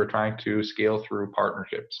internationally. They were trying to scale through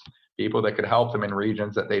partnerships, people that could help them in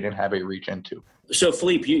regions that they didn't have a reach into. So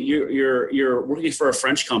Philippe, you're working for a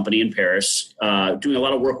French company in Paris, doing a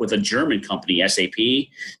lot of work with a German company, SAP.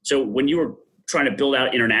 So when you were trying to build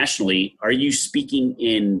out internationally, are you speaking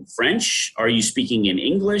in French? Are you speaking in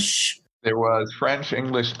English? There was French,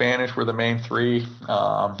 English, Spanish were the main 3.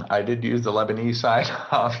 I did use the Lebanese side,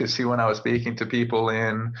 obviously, when I was speaking to people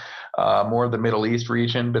in more of the Middle East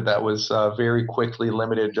region, but that was very quickly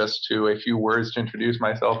limited just to a few words to introduce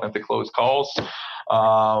myself and to close calls.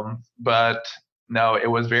 But no,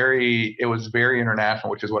 it was very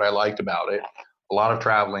international, which is what I liked about it. A lot of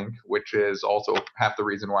traveling, which is also half the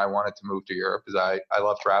reason why I wanted to move to Europe, is I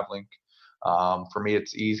love traveling. For me,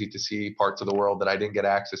 it's easy to see parts of the world that I didn't get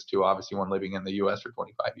access to, obviously, when living in the U.S. for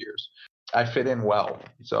 25 years. I fit in well.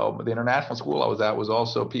 So the international school I was at was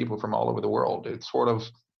also people from all over the world. It's sort of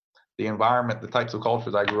the environment, the types of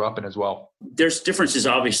cultures I grew up in as well. There's differences,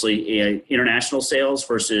 obviously, in international sales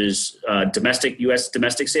versus U.S.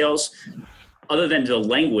 domestic sales. Other than the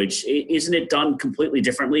language, isn't it done completely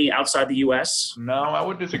differently outside the U.S.? No, I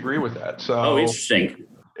would disagree with that. So, interesting.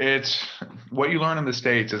 It's what you learn in the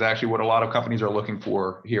States is actually what a lot of companies are looking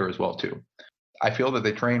for here as well, too. I feel that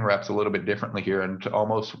they train reps a little bit differently here, and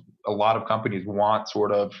almost a lot of companies want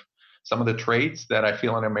sort of some of the traits that I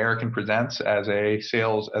feel an American presents as a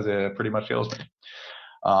pretty much salesman.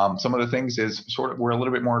 Some of the things is sort of, we're a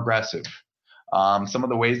little bit more aggressive. Some of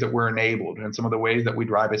the ways that we're enabled and some of the ways that we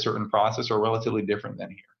drive a certain process are relatively different than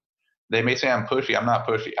here. They may say I'm pushy. I'm not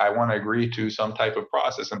pushy. I want to agree to some type of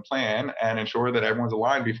process and plan and ensure that everyone's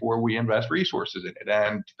aligned before we invest resources in it.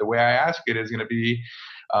 And the way I ask it is going to be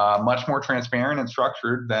much more transparent and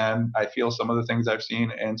structured than I feel some of the things I've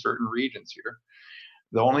seen in certain regions here.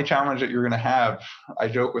 The only challenge that you're going to have, I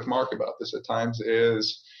joke with Mark about this at times,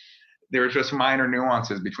 is there's just minor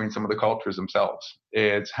nuances between some of the cultures themselves.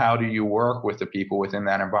 It's how do you work with the people within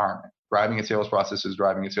that environment? Driving a sales process is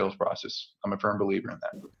driving a sales process. I'm a firm believer in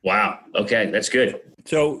that. Wow. Okay. That's good.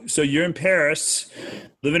 So you're in Paris,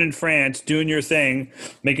 living in France, doing your thing,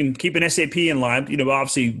 keeping SAP in line,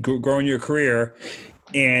 obviously growing your career.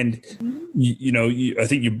 And, I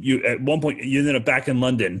think you at one point you ended up back in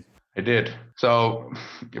London. I did. So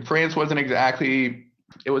France wasn't exactly,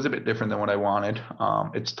 it was a bit different than what I wanted.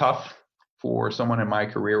 It's tough for someone in my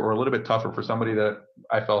career, or a little bit tougher for somebody that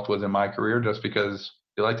I felt was in my career, just because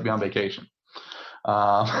they like to be on vacation.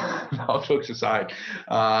 All jokes aside,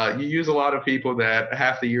 you use a lot of people that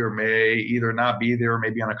half the year may either not be there or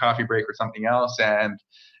maybe on a coffee break or something else. And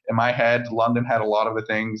in my head, London had a lot of the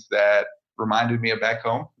things that reminded me of back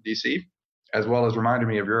home, DC, as well as reminded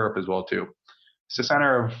me of Europe as well, too. It's the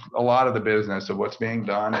center of a lot of the business of what's being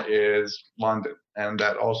done is London. And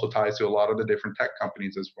that also ties to a lot of the different tech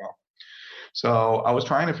companies as well. So I was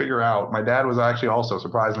trying to figure out, my dad was actually also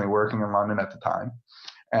surprisingly working in London at the time.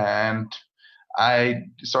 And I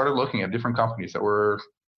started looking at different companies that were,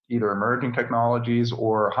 either emerging technologies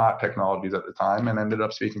or hot technologies at the time, and ended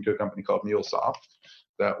up speaking to a company called MuleSoft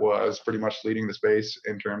that was pretty much leading the space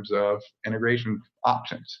in terms of integration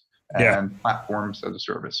options and platforms as a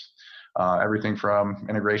service. Everything from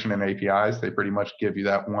integration and APIs, they pretty much give you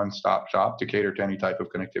that one-stop shop to cater to any type of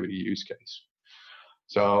connectivity use case.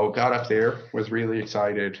 So got up there, was really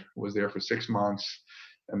excited, was there for 6 months,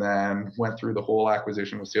 and then went through the whole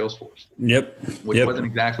acquisition with Salesforce. Which wasn't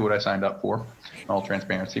exactly what I signed up for, in all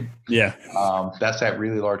transparency. That's that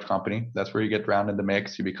really large company. That's where you get drowned in the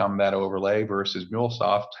mix. You become that overlay, versus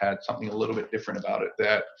MuleSoft had something a little bit different about it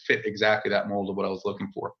that fit exactly that mold of what I was looking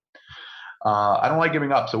for. I don't like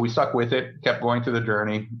giving up, so we stuck with it, kept going through the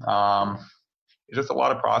journey. It's just a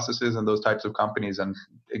lot of processes in those types of companies, and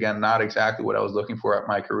again, not exactly what I was looking for at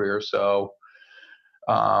my career. So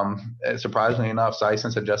surprisingly enough,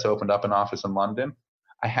 Sisense had just opened up an office in London.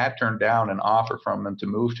 I had turned down an offer from them to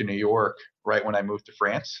move to New York right when I moved to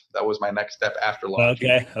France. That was my next step after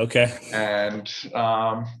launching. Okay. And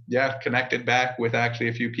connected back with actually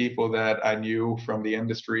a few people that I knew from the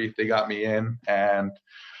industry. They got me in, and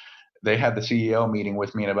they had the CEO meeting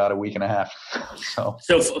with me in about a week and a half. So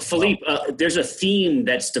Philippe, there's a theme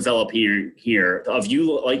that's developed here of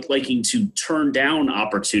you liking to turn down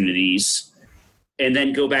opportunities and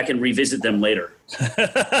then go back and revisit them later.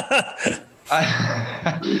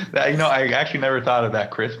 I actually never thought of that,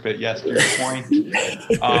 Chris, but yes, to your point.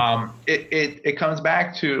 It comes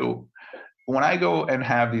back to when I go and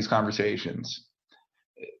have these conversations,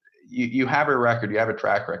 you have a record, you have a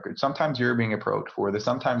track record. Sometimes you're being approached for this,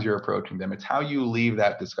 sometimes you're approaching them. It's how you leave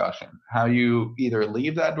that discussion, how you either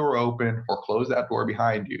leave that door open or close that door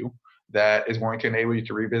behind you that is going to enable you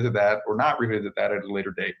to revisit that or not revisit that at a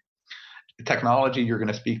later date. Technology, you're going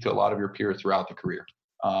to speak to a lot of your peers throughout the career.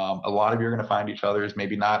 A lot of you are going to find each other's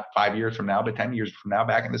maybe not 5 years from now, but 10 years from now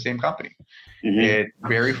back in the same company. It's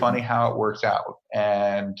very funny how it works out.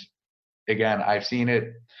 And again, I've seen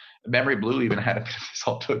it. Memory Blue even had a bit of this,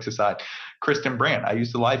 all jokes aside. Kristen Brandt. I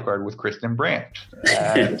used to lifeguard with Kristen Brandt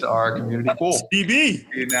at our community pool. CB.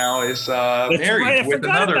 He now is married with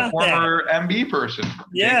another former MB person.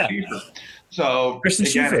 So Kristen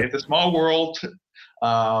again, Schufer. it's a small world.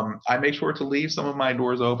 I make sure to leave some of my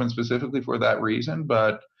doors open specifically for that reason,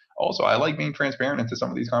 but also I like being transparent into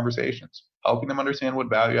some of these conversations, helping them understand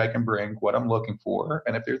what value I can bring, what I'm looking for,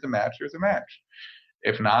 and if there's a match, there's a match.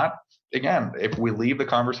 If not, again, if we leave the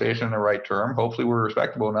conversation in the right term, hopefully we're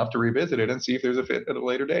respectable enough to revisit it and see if there's a fit at a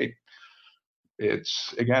later date.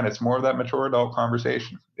 It's more of that mature adult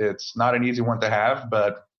conversation. It's not an easy one to have,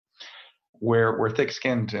 but we're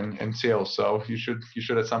thick-skinned in sales, so you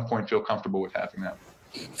should at some point feel comfortable with having that.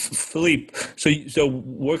 Philippe, so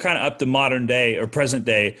we're kind of up to modern day or present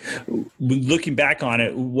day. Looking back on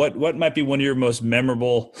it, what might be one of your most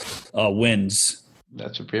memorable wins?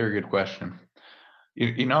 That's a very good question.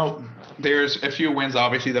 You know, there's a few wins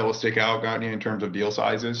obviously that will stick out, Gotney, in terms of deal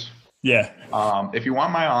sizes. Yeah. If you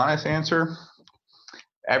want my honest answer,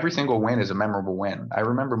 every single win is a memorable win. I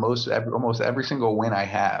remember almost every single win I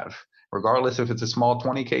have, regardless if it's a small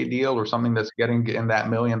 20K deal or something that's getting in that $1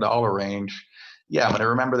 million range. Yeah, I'm going to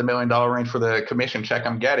remember the $1 million range for the commission check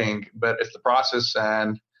I'm getting, but it's the process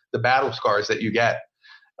and the battle scars that you get.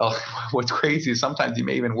 What's crazy is sometimes you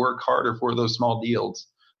may even work harder for those small deals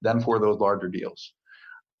than for those larger deals.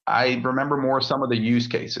 I remember more some of the use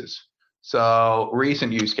cases. So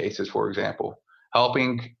recent use cases, for example,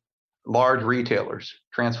 helping large retailers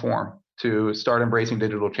transform to start embracing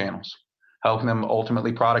digital channels, helping them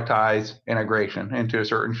ultimately productize integration into a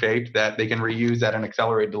certain shape that they can reuse that and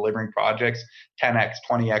accelerate delivering projects 10x,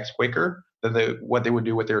 20x quicker than what they would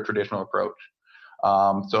do with their traditional approach.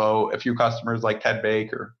 So a few customers like Ted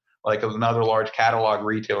Baker, like another large catalog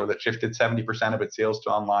retailer that shifted 70% of its sales to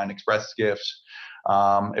online, Express Gifts.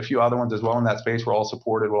 A few other ones as well in that space were all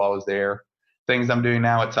supported while I was there. Things I'm doing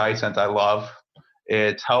now at Sisense I love.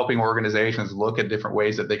 It's helping organizations look at different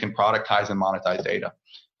ways that they can productize and monetize data.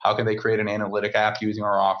 How can they create an analytic app using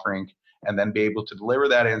our offering and then be able to deliver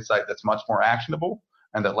that insight that's much more actionable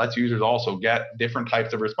and that lets users also get different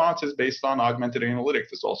types of responses based on augmented analytics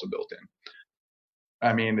that's also built in.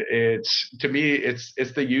 I mean, it's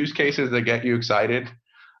the use cases that get you excited.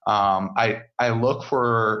 I look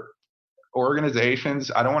for organizations.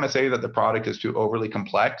 I don't want to say that the product is too overly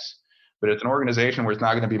complex, but it's an organization where it's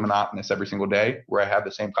not going to be monotonous every single day, where I have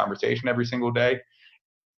the same conversation every single day.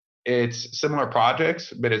 It's similar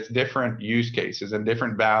projects, but it's different use cases and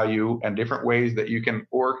different value and different ways that you can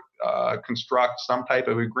construct some type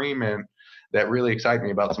of agreement that really excite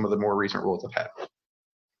me about some of the more recent roles I've had.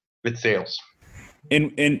 It's sales.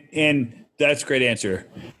 And that's a great answer.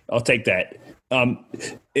 I'll take that. And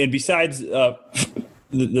besides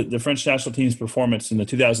the French national team's performance in the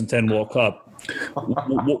 2010 World Cup,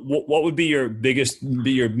 what would be your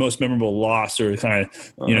most memorable loss, or kind of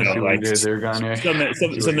something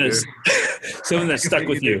that stuck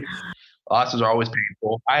with you? Losses are always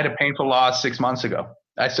painful. I had a painful loss 6 months ago.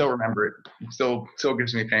 I still remember it. It still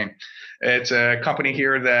gives me pain. It's a company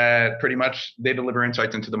here that pretty much they deliver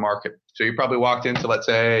insights into the market. So you probably walked into, let's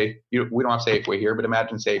say, we don't have Safeway here, but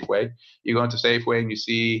imagine Safeway. You go into Safeway and you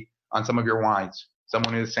see on some of your wines,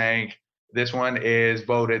 someone is saying this one is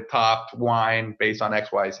voted top wine based on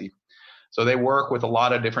XYZ. So they work with a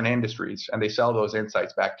lot of different industries and they sell those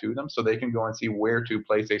insights back to them so they can go and see where to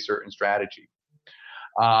place a certain strategy.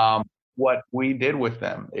 What we did with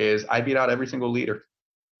them is I beat out every single leader.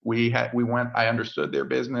 I understood their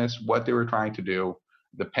business, what they were trying to do,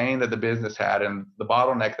 the pain that the business had, and the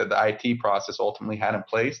bottleneck that the IT process ultimately had in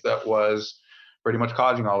place that was pretty much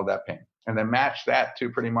causing all of that pain. And then match that to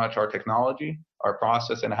pretty much our technology, our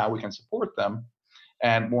process, and how we can support them.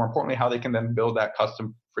 And more importantly, how they can then build that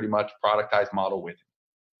custom, pretty much productized model with it.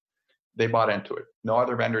 They bought into it. No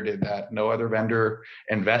other vendor did that. No other vendor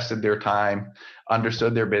invested their time,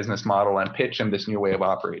 understood their business model, and pitched them this new way of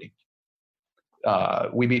operating.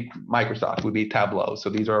 We beat Microsoft. We beat Tableau. So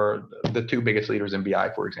these are the two biggest leaders in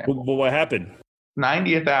BI, for example. Well, what happened?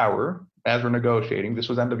 90th hour, as we're negotiating, this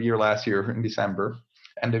was end of year last year in December,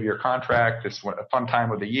 end of year contract. It's a fun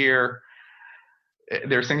time of the year.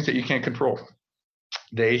 There's things that you can't control.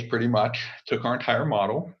 They pretty much took our entire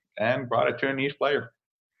model and brought it to a niche player.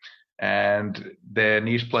 And the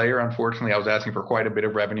niche player, unfortunately, I was asking for quite a bit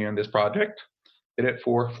of revenue in this project, did it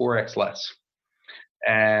for 4x less.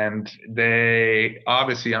 And they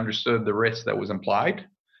obviously understood the risk that was implied,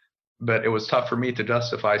 but it was tough for me to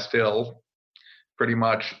justify still pretty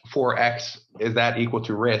much 4x. Is that equal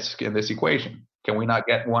to risk in this equation? Can we not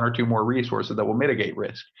get one or two more resources that will mitigate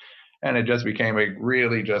risk? And it just became a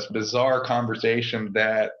really just bizarre conversation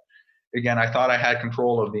that, again, I thought I had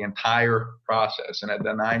control of the entire process. And at the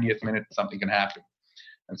 90th minute, something can happen.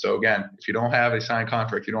 And so again, if you don't have a signed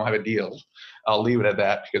contract, you don't have a deal, I'll leave it at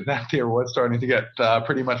that, because that there was starting to get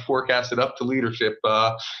pretty much forecasted up to leadership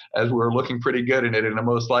as we're looking pretty good in it. And the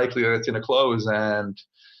most likely that it's going to close. And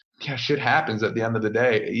yeah, shit happens at the end of the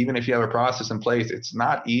day. Even if you have a process in place, it's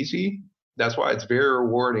not easy. That's why it's very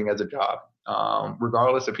rewarding as a job.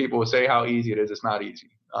 Regardless of people who say how easy it is, it's not easy.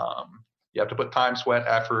 You have to put time, sweat,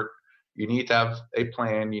 effort. You need to have a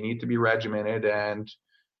plan. You need to be regimented, and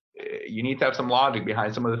you need to have some logic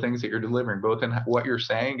behind some of the things that you're delivering, both in what you're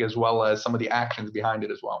saying as well as some of the actions behind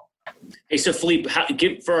it as well. Hey, so Philippe,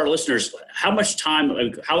 for our listeners, how much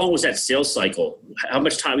time, how long was that sales cycle? How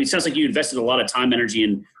much time? It sounds like you invested a lot of time, energy,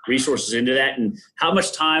 and resources into that. And how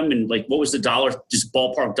much time and what was the dollar, just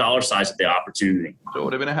ballpark dollar size of the opportunity? So it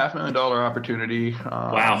would have been a $500,000 opportunity.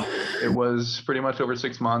 Wow. It was pretty much over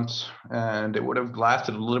 6 months, and it would have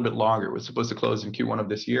lasted a little bit longer. It was supposed to close in Q1 of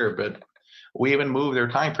this year, but we even moved their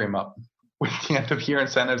time frame up with the end of year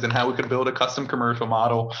incentives and how we could build a custom commercial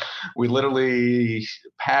model. We literally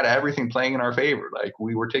had everything playing in our favor. Like,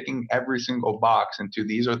 we were taking every single box into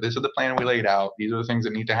this is the plan we laid out. These are the things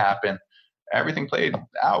that need to happen. Everything played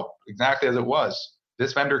out exactly as it was.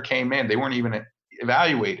 This vendor came in, they weren't even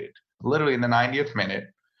evaluated. Literally in the 90th minute,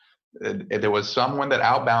 there was someone that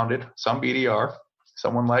outbounded some BDR,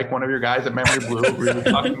 someone like one of your guys at Memory Blue really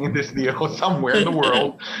talking in this deal somewhere in the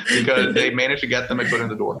world, because they managed to get them a foot in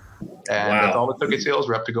the door. And That's all it took a sales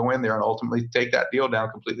rep to go in there and ultimately take that deal down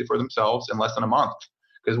completely for themselves in less than a month,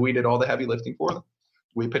 because we did all the heavy lifting for them.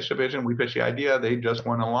 We pitched a vision, we pitched the idea, they just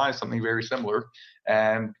went online, something very similar.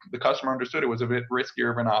 And the customer understood it was a bit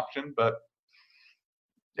riskier of an option, but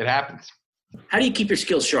it happens. How do you keep your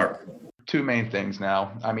skills sharp? Two main things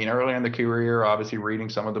now. I mean, early in the career, obviously reading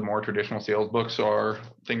some of the more traditional sales books are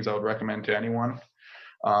things I would recommend to anyone.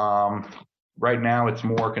 Right now, it's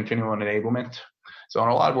more continual enablement. So in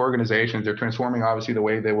a lot of organizations, they're transforming, obviously, the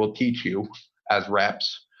way they will teach you as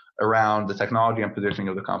reps around the technology and positioning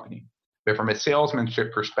of the company. But from a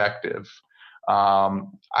salesmanship perspective,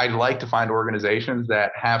 I'd like to find organizations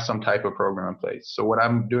that have some type of program in place. So what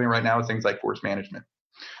I'm doing right now is things like force management.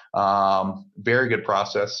 Very good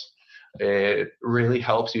process. It really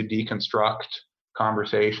helps you deconstruct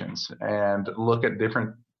conversations and look at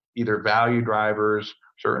different either value drivers,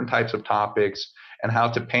 certain types of topics, and how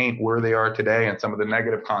to paint where they are today and some of the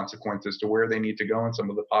negative consequences to where they need to go and some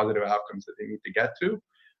of the positive outcomes that they need to get to,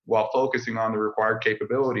 while focusing on the required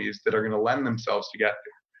capabilities that are going to lend themselves to get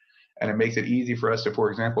there. And it makes it easy for us to,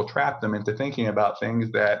 for example, trap them into thinking about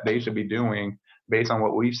things that they should be doing based on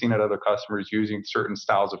what we've seen at other customers using certain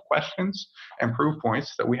styles of questions and proof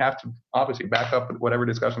points that we have to obviously back up with whatever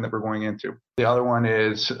discussion that we're going into. The other one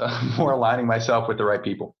is more aligning myself with the right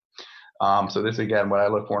people. So this, again, what I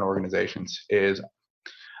look for in organizations is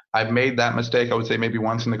I've made that mistake, I would say maybe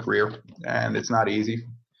once in the career, and it's not easy.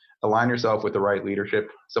 Align yourself with the right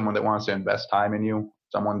leadership, someone that wants to invest time in you,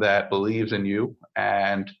 someone that believes in you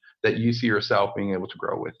and that you see yourself being able to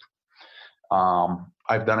grow with.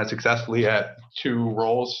 I've done it successfully at 2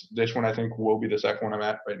 roles. This one, I think, will be the second one I'm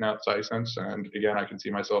at right now at Sisense. And again, I can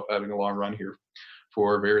see myself having a long run here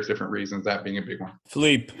for various different reasons, that being a big one.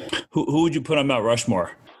 Philippe, who would you put on Mount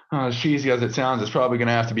Rushmore? As cheesy as it sounds, it's probably going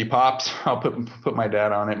to have to be Pops. I'll put my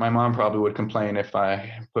dad on it. My mom probably would complain if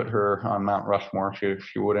I put her on Mount Rushmore.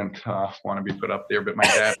 She wouldn't want to be put up there. But my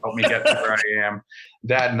dad helped me get to where I am.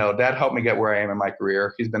 Dad helped me get where I am in my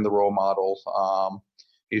career. He's been the role model.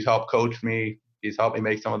 He's helped coach me. He's helped me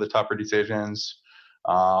make some of the tougher decisions.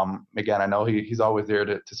 Again, I know he's always there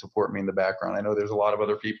to support me in the background. I know there's a lot of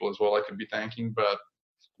other people as well I could be thanking, but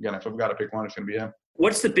again, if I've got to pick one, it's going to be him.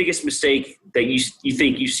 What's the biggest mistake that you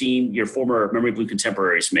think you've seen your former Memory Blue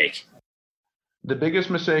contemporaries make? The biggest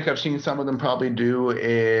mistake I've seen some of them probably do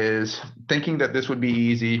is thinking that this would be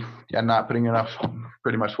easy and not putting enough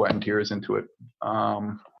pretty much sweat and tears into it.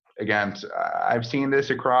 Again, I've seen this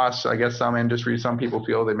across, I guess, some industries. Some people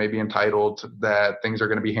feel they may be entitled, that things are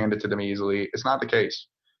going to be handed to them easily. It's not the case.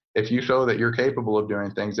 If you show that you're capable of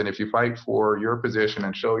doing things, and if you fight for your position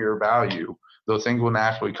and show your value, those things will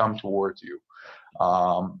naturally come towards you.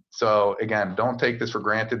 So again, don't take this for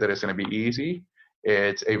granted that it's going to be easy.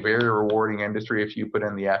 It's a very rewarding industry if you put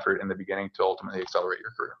in the effort in the beginning to ultimately accelerate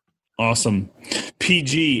your career. Awesome.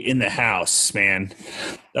 PG in the house, man.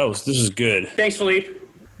 This is good. Thanks, Philippe.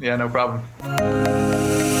 Yeah, no problem.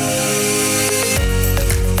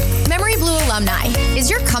 Memory Blue alumni, is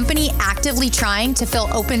your company actively trying to fill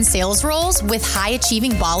open sales roles with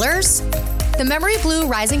high-achieving ballers? The Memory Blue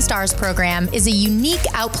Rising Stars program is a unique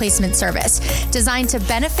outplacement service designed to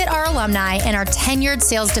benefit our alumni and our tenured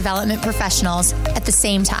sales development professionals at the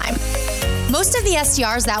same time. Most of the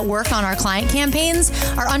SDRs that work on our client campaigns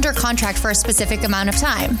are under contract for a specific amount of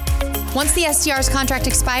time. Once the SDR's contract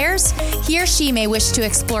expires, he or she may wish to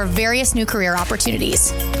explore various new career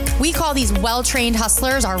opportunities. We call these well-trained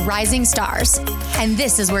hustlers our rising stars, and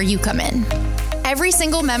this is where you come in. Every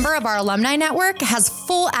single member of our alumni network has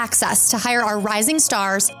full access to hire our rising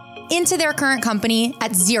stars into their current company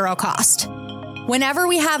at zero cost. Whenever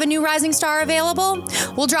we have a new rising star available,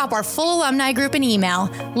 we'll drop our full alumni group an email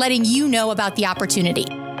letting you know about the opportunity.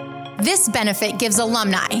 This benefit gives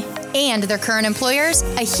alumni and their current employers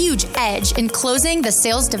a huge edge in closing the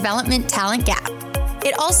sales development talent gap.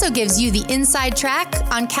 It also gives you the inside track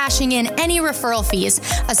on cashing in any referral fees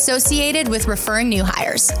associated with referring new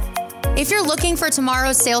hires. If you're looking for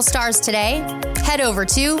tomorrow's sales stars today, head over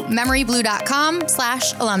to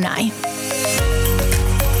memoryblue.com/alumni.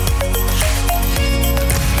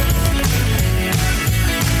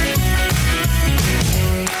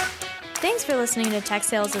 Thanks for listening to Tech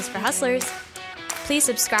Sales is for Hustlers. Please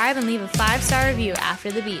subscribe and leave a 5-star review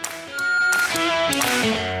after the beep.